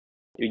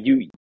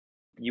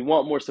you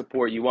want more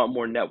support, you want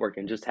more network,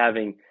 and just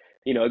having,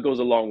 it goes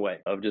a long way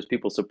of just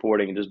people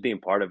supporting and just being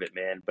part of it,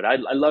 man. But I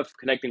love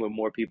connecting with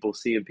more people,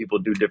 seeing people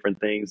do different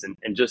things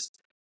and just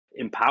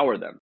empower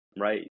them,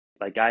 right?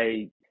 Like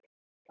I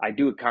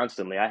do it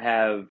constantly. I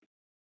have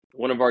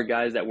one of our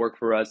guys that work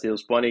for us. It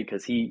was funny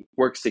because he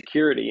works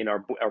security in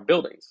our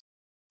buildings.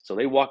 So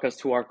they walk us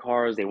to our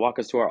cars, they walk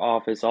us to our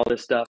office, all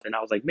this stuff. And I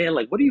was like, man,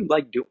 like, what do you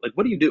like do? Like,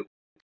 what do you do?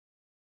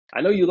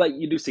 I know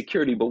you do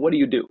security, but what do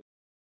you do?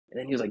 And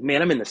then he was like,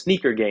 man, I'm in the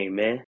sneaker game,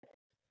 man.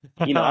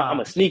 I'm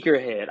a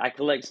sneakerhead. I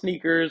collect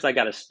sneakers. I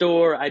got a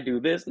store. I do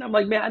this. And I'm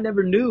like, man, I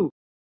never knew.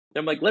 And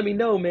I'm like, let me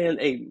know, man.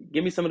 Hey,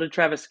 give me some of the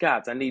Travis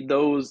Scotts. I need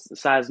those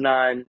size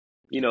 9,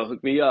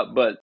 hook me up.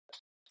 But,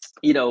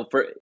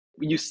 for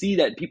you see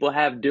that people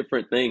have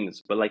different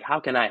things, but like, how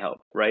can I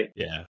help? Right.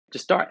 Yeah.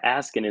 Just start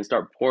asking and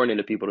start pouring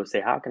into people to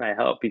say, how can I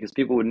help? Because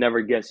people would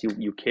never guess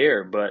you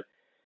care. But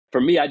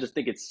for me, I just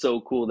think it's so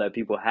cool that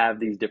people have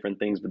these different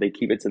things, but they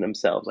keep it to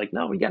themselves. Like,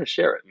 no, we got to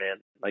share it, man.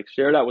 Like,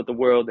 share it out with the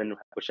world, and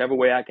whichever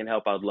way I can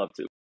help, I'd love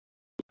to.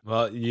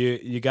 Well,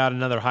 you got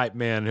another hype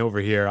man over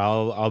here.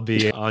 I'll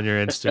be on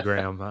your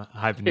Instagram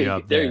hyping you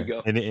up There you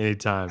there go.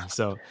 anytime.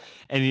 So,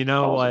 and you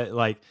know Awesome. what?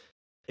 Like,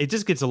 it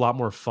just gets a lot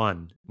more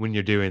fun when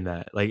you're doing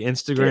that. Like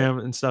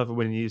Instagram and stuff,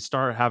 when you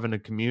start having a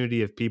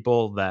community of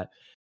people that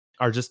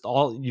are just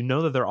all,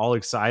 that they're all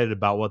excited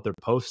about what they're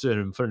posting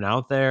and putting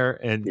out there,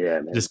 and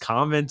just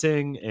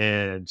commenting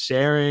and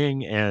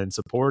sharing and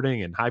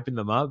supporting and hyping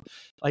them up.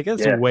 Like,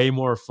 it's way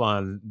more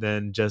fun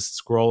than just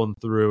scrolling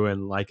through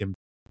and liking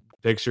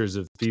pictures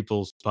of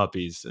people's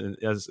puppies, and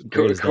as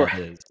great as that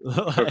is.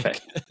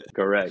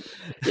 Correct.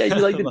 Yeah, you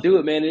like to do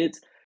it, man.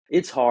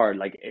 It's hard,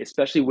 like,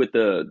 especially with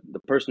the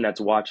person that's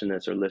watching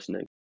this or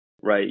listening,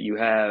 right? You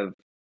have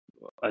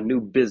a new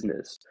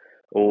business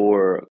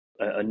or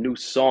a new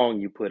song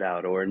you put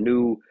out or a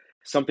new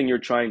something you're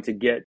trying to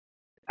get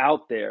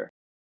out there.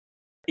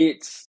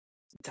 It's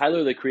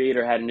Tyler, the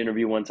creator, had an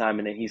interview one time,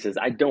 and then he says,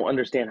 I don't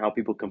understand how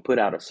people can put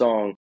out a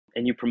song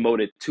and you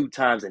promote it 2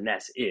 times and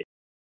that's it.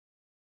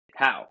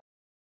 How?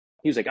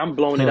 He was like, I'm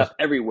blowing it up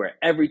everywhere,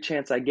 every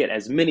chance I get,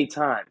 as many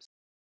times.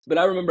 But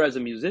I remember as a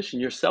musician,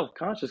 you're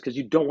self-conscious because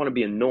you don't want to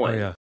be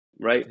annoying,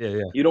 right?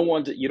 Yeah. You don't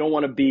want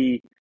to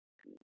be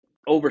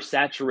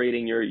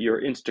oversaturating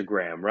your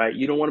Instagram, right?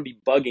 You don't want to be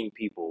bugging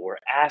people or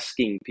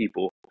asking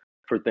people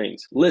for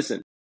things.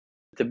 Listen,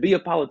 to be a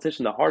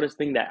politician, the hardest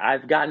thing that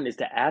I've gotten is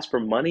to ask for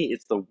money.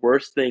 It's the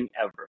worst thing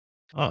ever.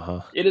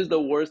 It is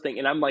the worst thing.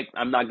 And I'm like,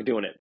 I'm not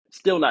doing it.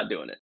 Still not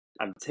doing it.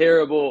 I'm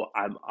terrible.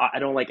 I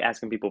don't like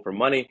asking people for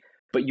money,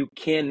 but you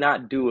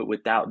cannot do it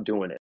without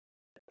doing it.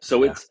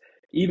 So it's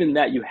even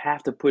that you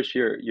have to push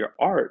your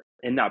art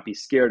and not be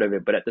scared of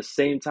it. But at the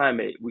same time,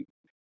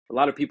 a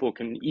lot of people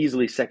can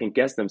easily second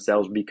guess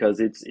themselves because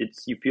it's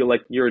you feel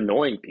like you're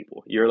annoying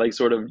people. You're like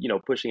sort of,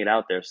 pushing it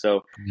out there.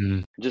 So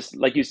just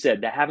like you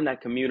said, that having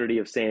that community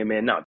of saying,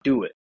 man, no,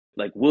 do it.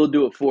 Like, we'll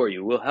do it for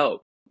you. We'll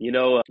help,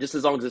 just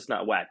as long as it's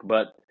not whack.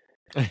 But,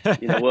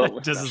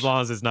 just as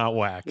long as it's not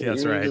whack.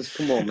 That's right. Just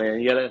come on, man.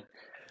 You gotta.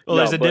 Well,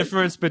 there's a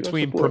difference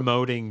between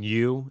promoting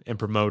you and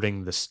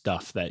promoting the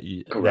stuff that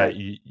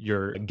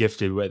you're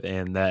gifted with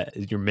and that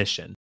is your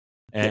mission.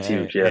 And, that's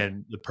huge,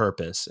 and the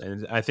purpose.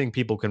 And I think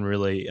people can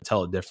really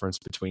tell a difference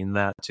between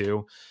that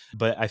too.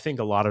 But I think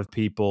a lot of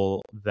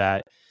people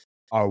that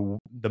are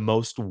the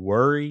most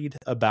worried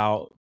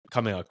about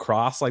coming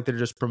across like they're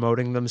just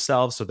promoting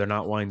themselves, so they're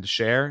not wanting to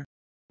share,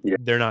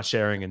 they're not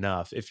sharing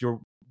enough. If you're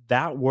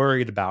that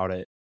worried about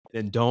it,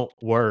 then don't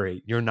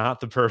worry. You're not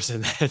the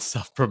person that's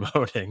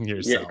self-promoting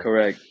yourself. Yeah,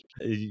 correct.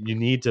 You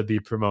need to be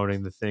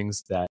promoting the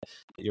things that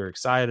you're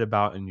excited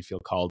about and you feel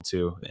called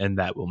to, and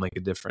that will make a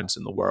difference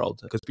in the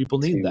world because people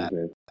need that.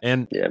 Man.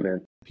 And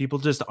man, people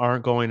just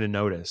aren't going to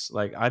notice.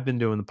 Like, I've been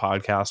doing the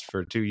podcast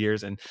for 2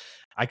 years, and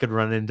I could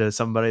run into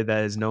somebody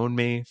that has known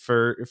me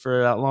for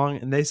that long,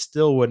 and they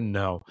still wouldn't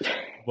know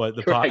what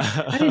the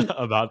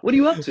about. What are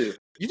you up to?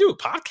 You do a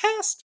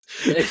podcast?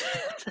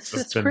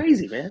 That's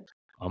crazy, man.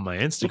 On my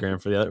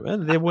Instagram for the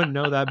other, they wouldn't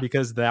know that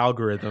because the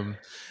algorithm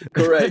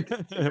won't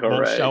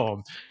show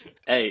them.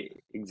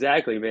 Hey,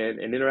 exactly, man.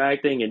 And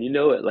interacting,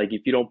 and like,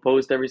 if you don't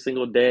post every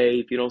single day,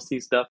 if you don't see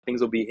stuff, things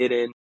will be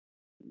hidden.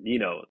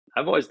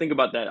 I've always think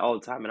about that all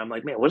the time, and I'm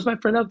like, man, what's my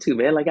friend up to,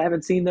 man? Like, I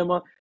haven't seen them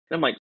and I'm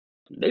like,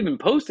 they've been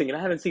posting and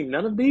I haven't seen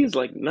none of these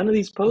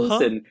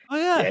posts. And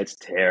it's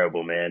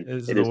terrible, man.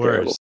 It is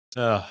terrible.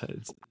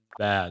 It's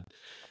bad.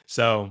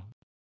 So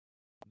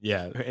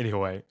yeah.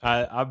 Anyway,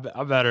 I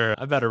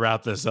better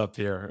wrap this up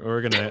here.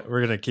 We're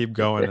gonna keep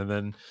going, and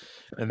then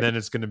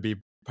it's gonna be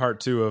part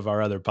 2 of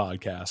our other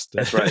podcast.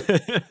 That's right.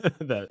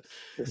 The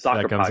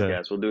soccer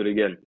podcast. We'll do it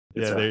again.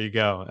 There you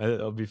go.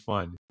 It'll be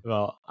fun.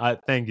 Well,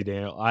 thank you,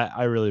 Daniel.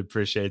 I really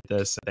appreciate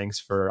this. Thanks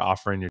for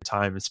offering your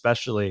time,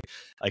 especially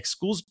like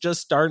school's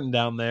just starting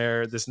down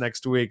there this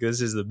next week.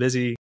 This is the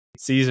busy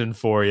season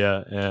for you,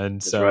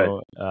 and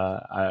so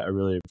I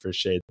really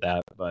appreciate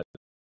that. But.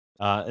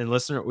 And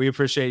listener, we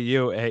appreciate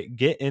you. Hey,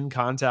 get in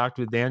contact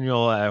with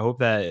Daniel. I hope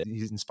that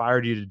he's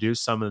inspired you to do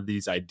some of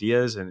these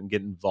ideas and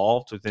get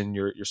involved within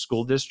your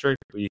school district.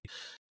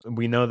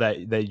 We know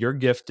that you're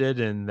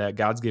gifted and that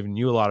God's given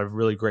you a lot of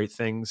really great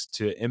things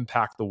to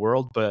impact the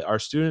world, but our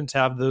students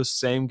have those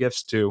same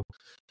gifts too.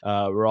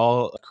 We're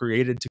all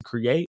created to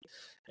create.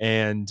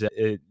 And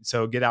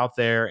so get out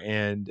there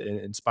and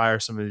inspire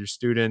some of your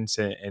students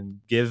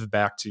and give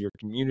back to your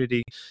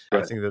community.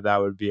 Right. I think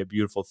that would be a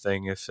beautiful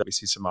thing if we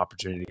see some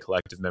Opportunity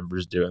Collective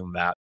members doing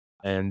that.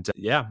 And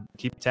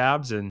keep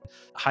tabs and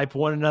hype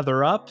one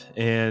another up.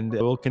 And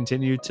we'll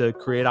continue to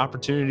create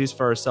opportunities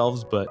for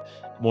ourselves, but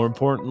more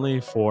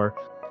importantly, for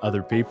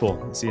other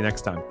people. See you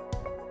next time.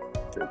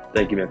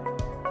 Thank you, man.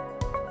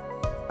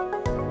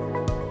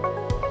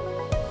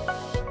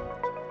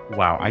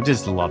 Wow, I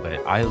just love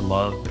it. I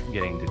love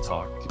getting to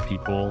talk to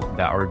people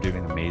that are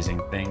doing amazing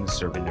things,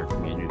 serving their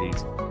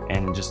communities,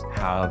 and just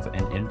have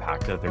an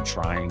impact that they're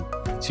trying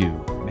to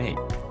make.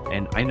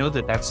 And I know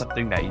that that's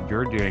something that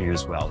you're doing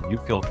as well. You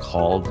feel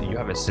called, you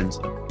have a sense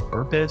of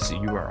purpose,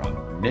 you are on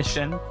a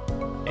mission,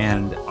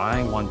 and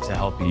I want to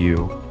help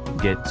you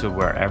get to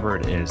wherever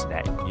it is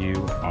that you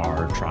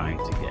are trying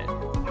to get.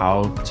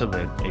 How to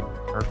live a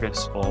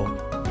purposeful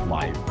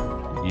life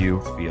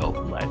you feel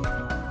led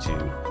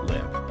to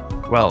live.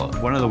 Well,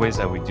 one of the ways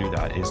that we do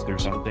that is through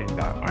something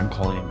that I'm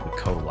calling the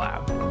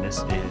collab. And this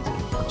is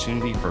an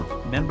opportunity for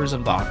members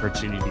of the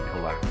Opportunity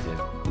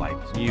Collective like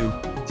you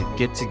to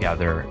get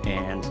together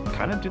and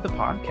kind of do the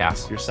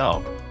podcast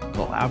yourself.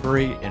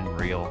 Collaborate in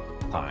real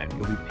time.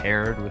 You'll be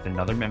paired with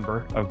another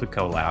member of the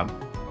collab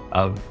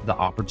of the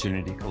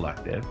Opportunity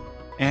Collective,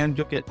 and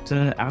you'll get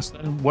to ask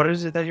them, what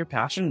is it that you're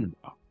passionate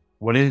about?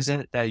 What is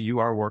it that you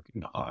are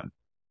working on?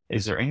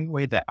 Is there any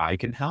way that I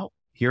can help?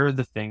 Here are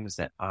the things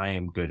that I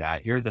am good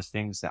at. Here are the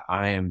things that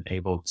I am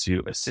able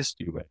to assist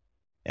you with.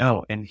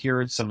 Oh, and here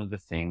are some of the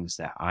things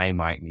that I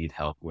might need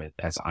help with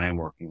as I am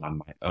working on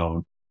my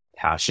own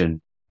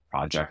passion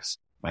projects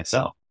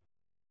myself.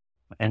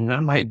 And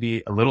that might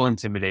be a little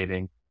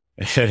intimidating.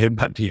 It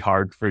might be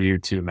hard for you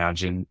to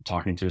imagine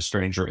talking to a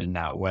stranger in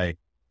that way.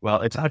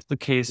 Well, if that's the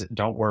case,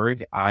 don't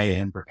worry. I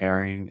am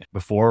preparing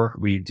before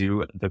we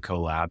do the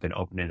collab and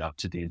open it up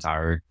to the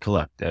entire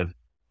collective.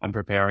 I'm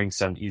preparing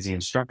some easy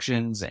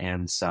instructions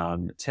and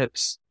some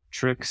tips,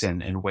 tricks,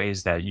 and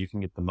ways that you can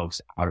get the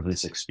most out of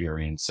this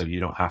experience so you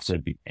don't have to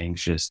be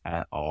anxious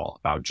at all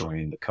about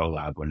joining the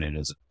collab when it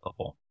is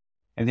available.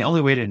 And the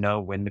only way to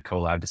know when the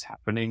collab is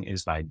happening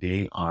is by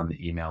being on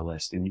the email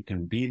list. And you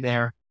can be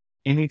there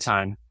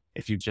anytime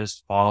if you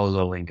just follow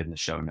the link in the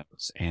show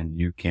notes, and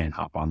you can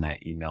hop on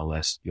that email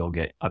list. You'll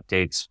get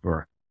updates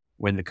for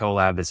when the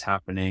collab is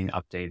happening,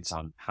 updates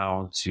on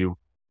how to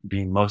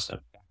be most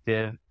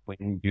effective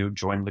when you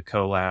join the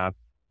collab.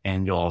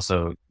 And you'll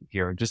also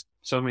hear just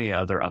so many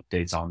other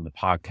updates on the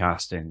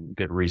podcast and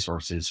good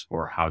resources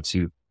for how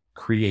to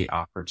create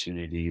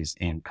opportunities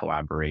and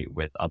collaborate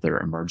with other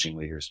emerging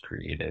leaders,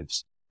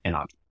 creatives, and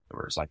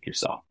entrepreneurs like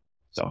yourself.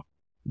 So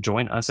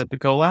join us at the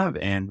collab,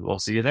 and we'll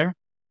see you there.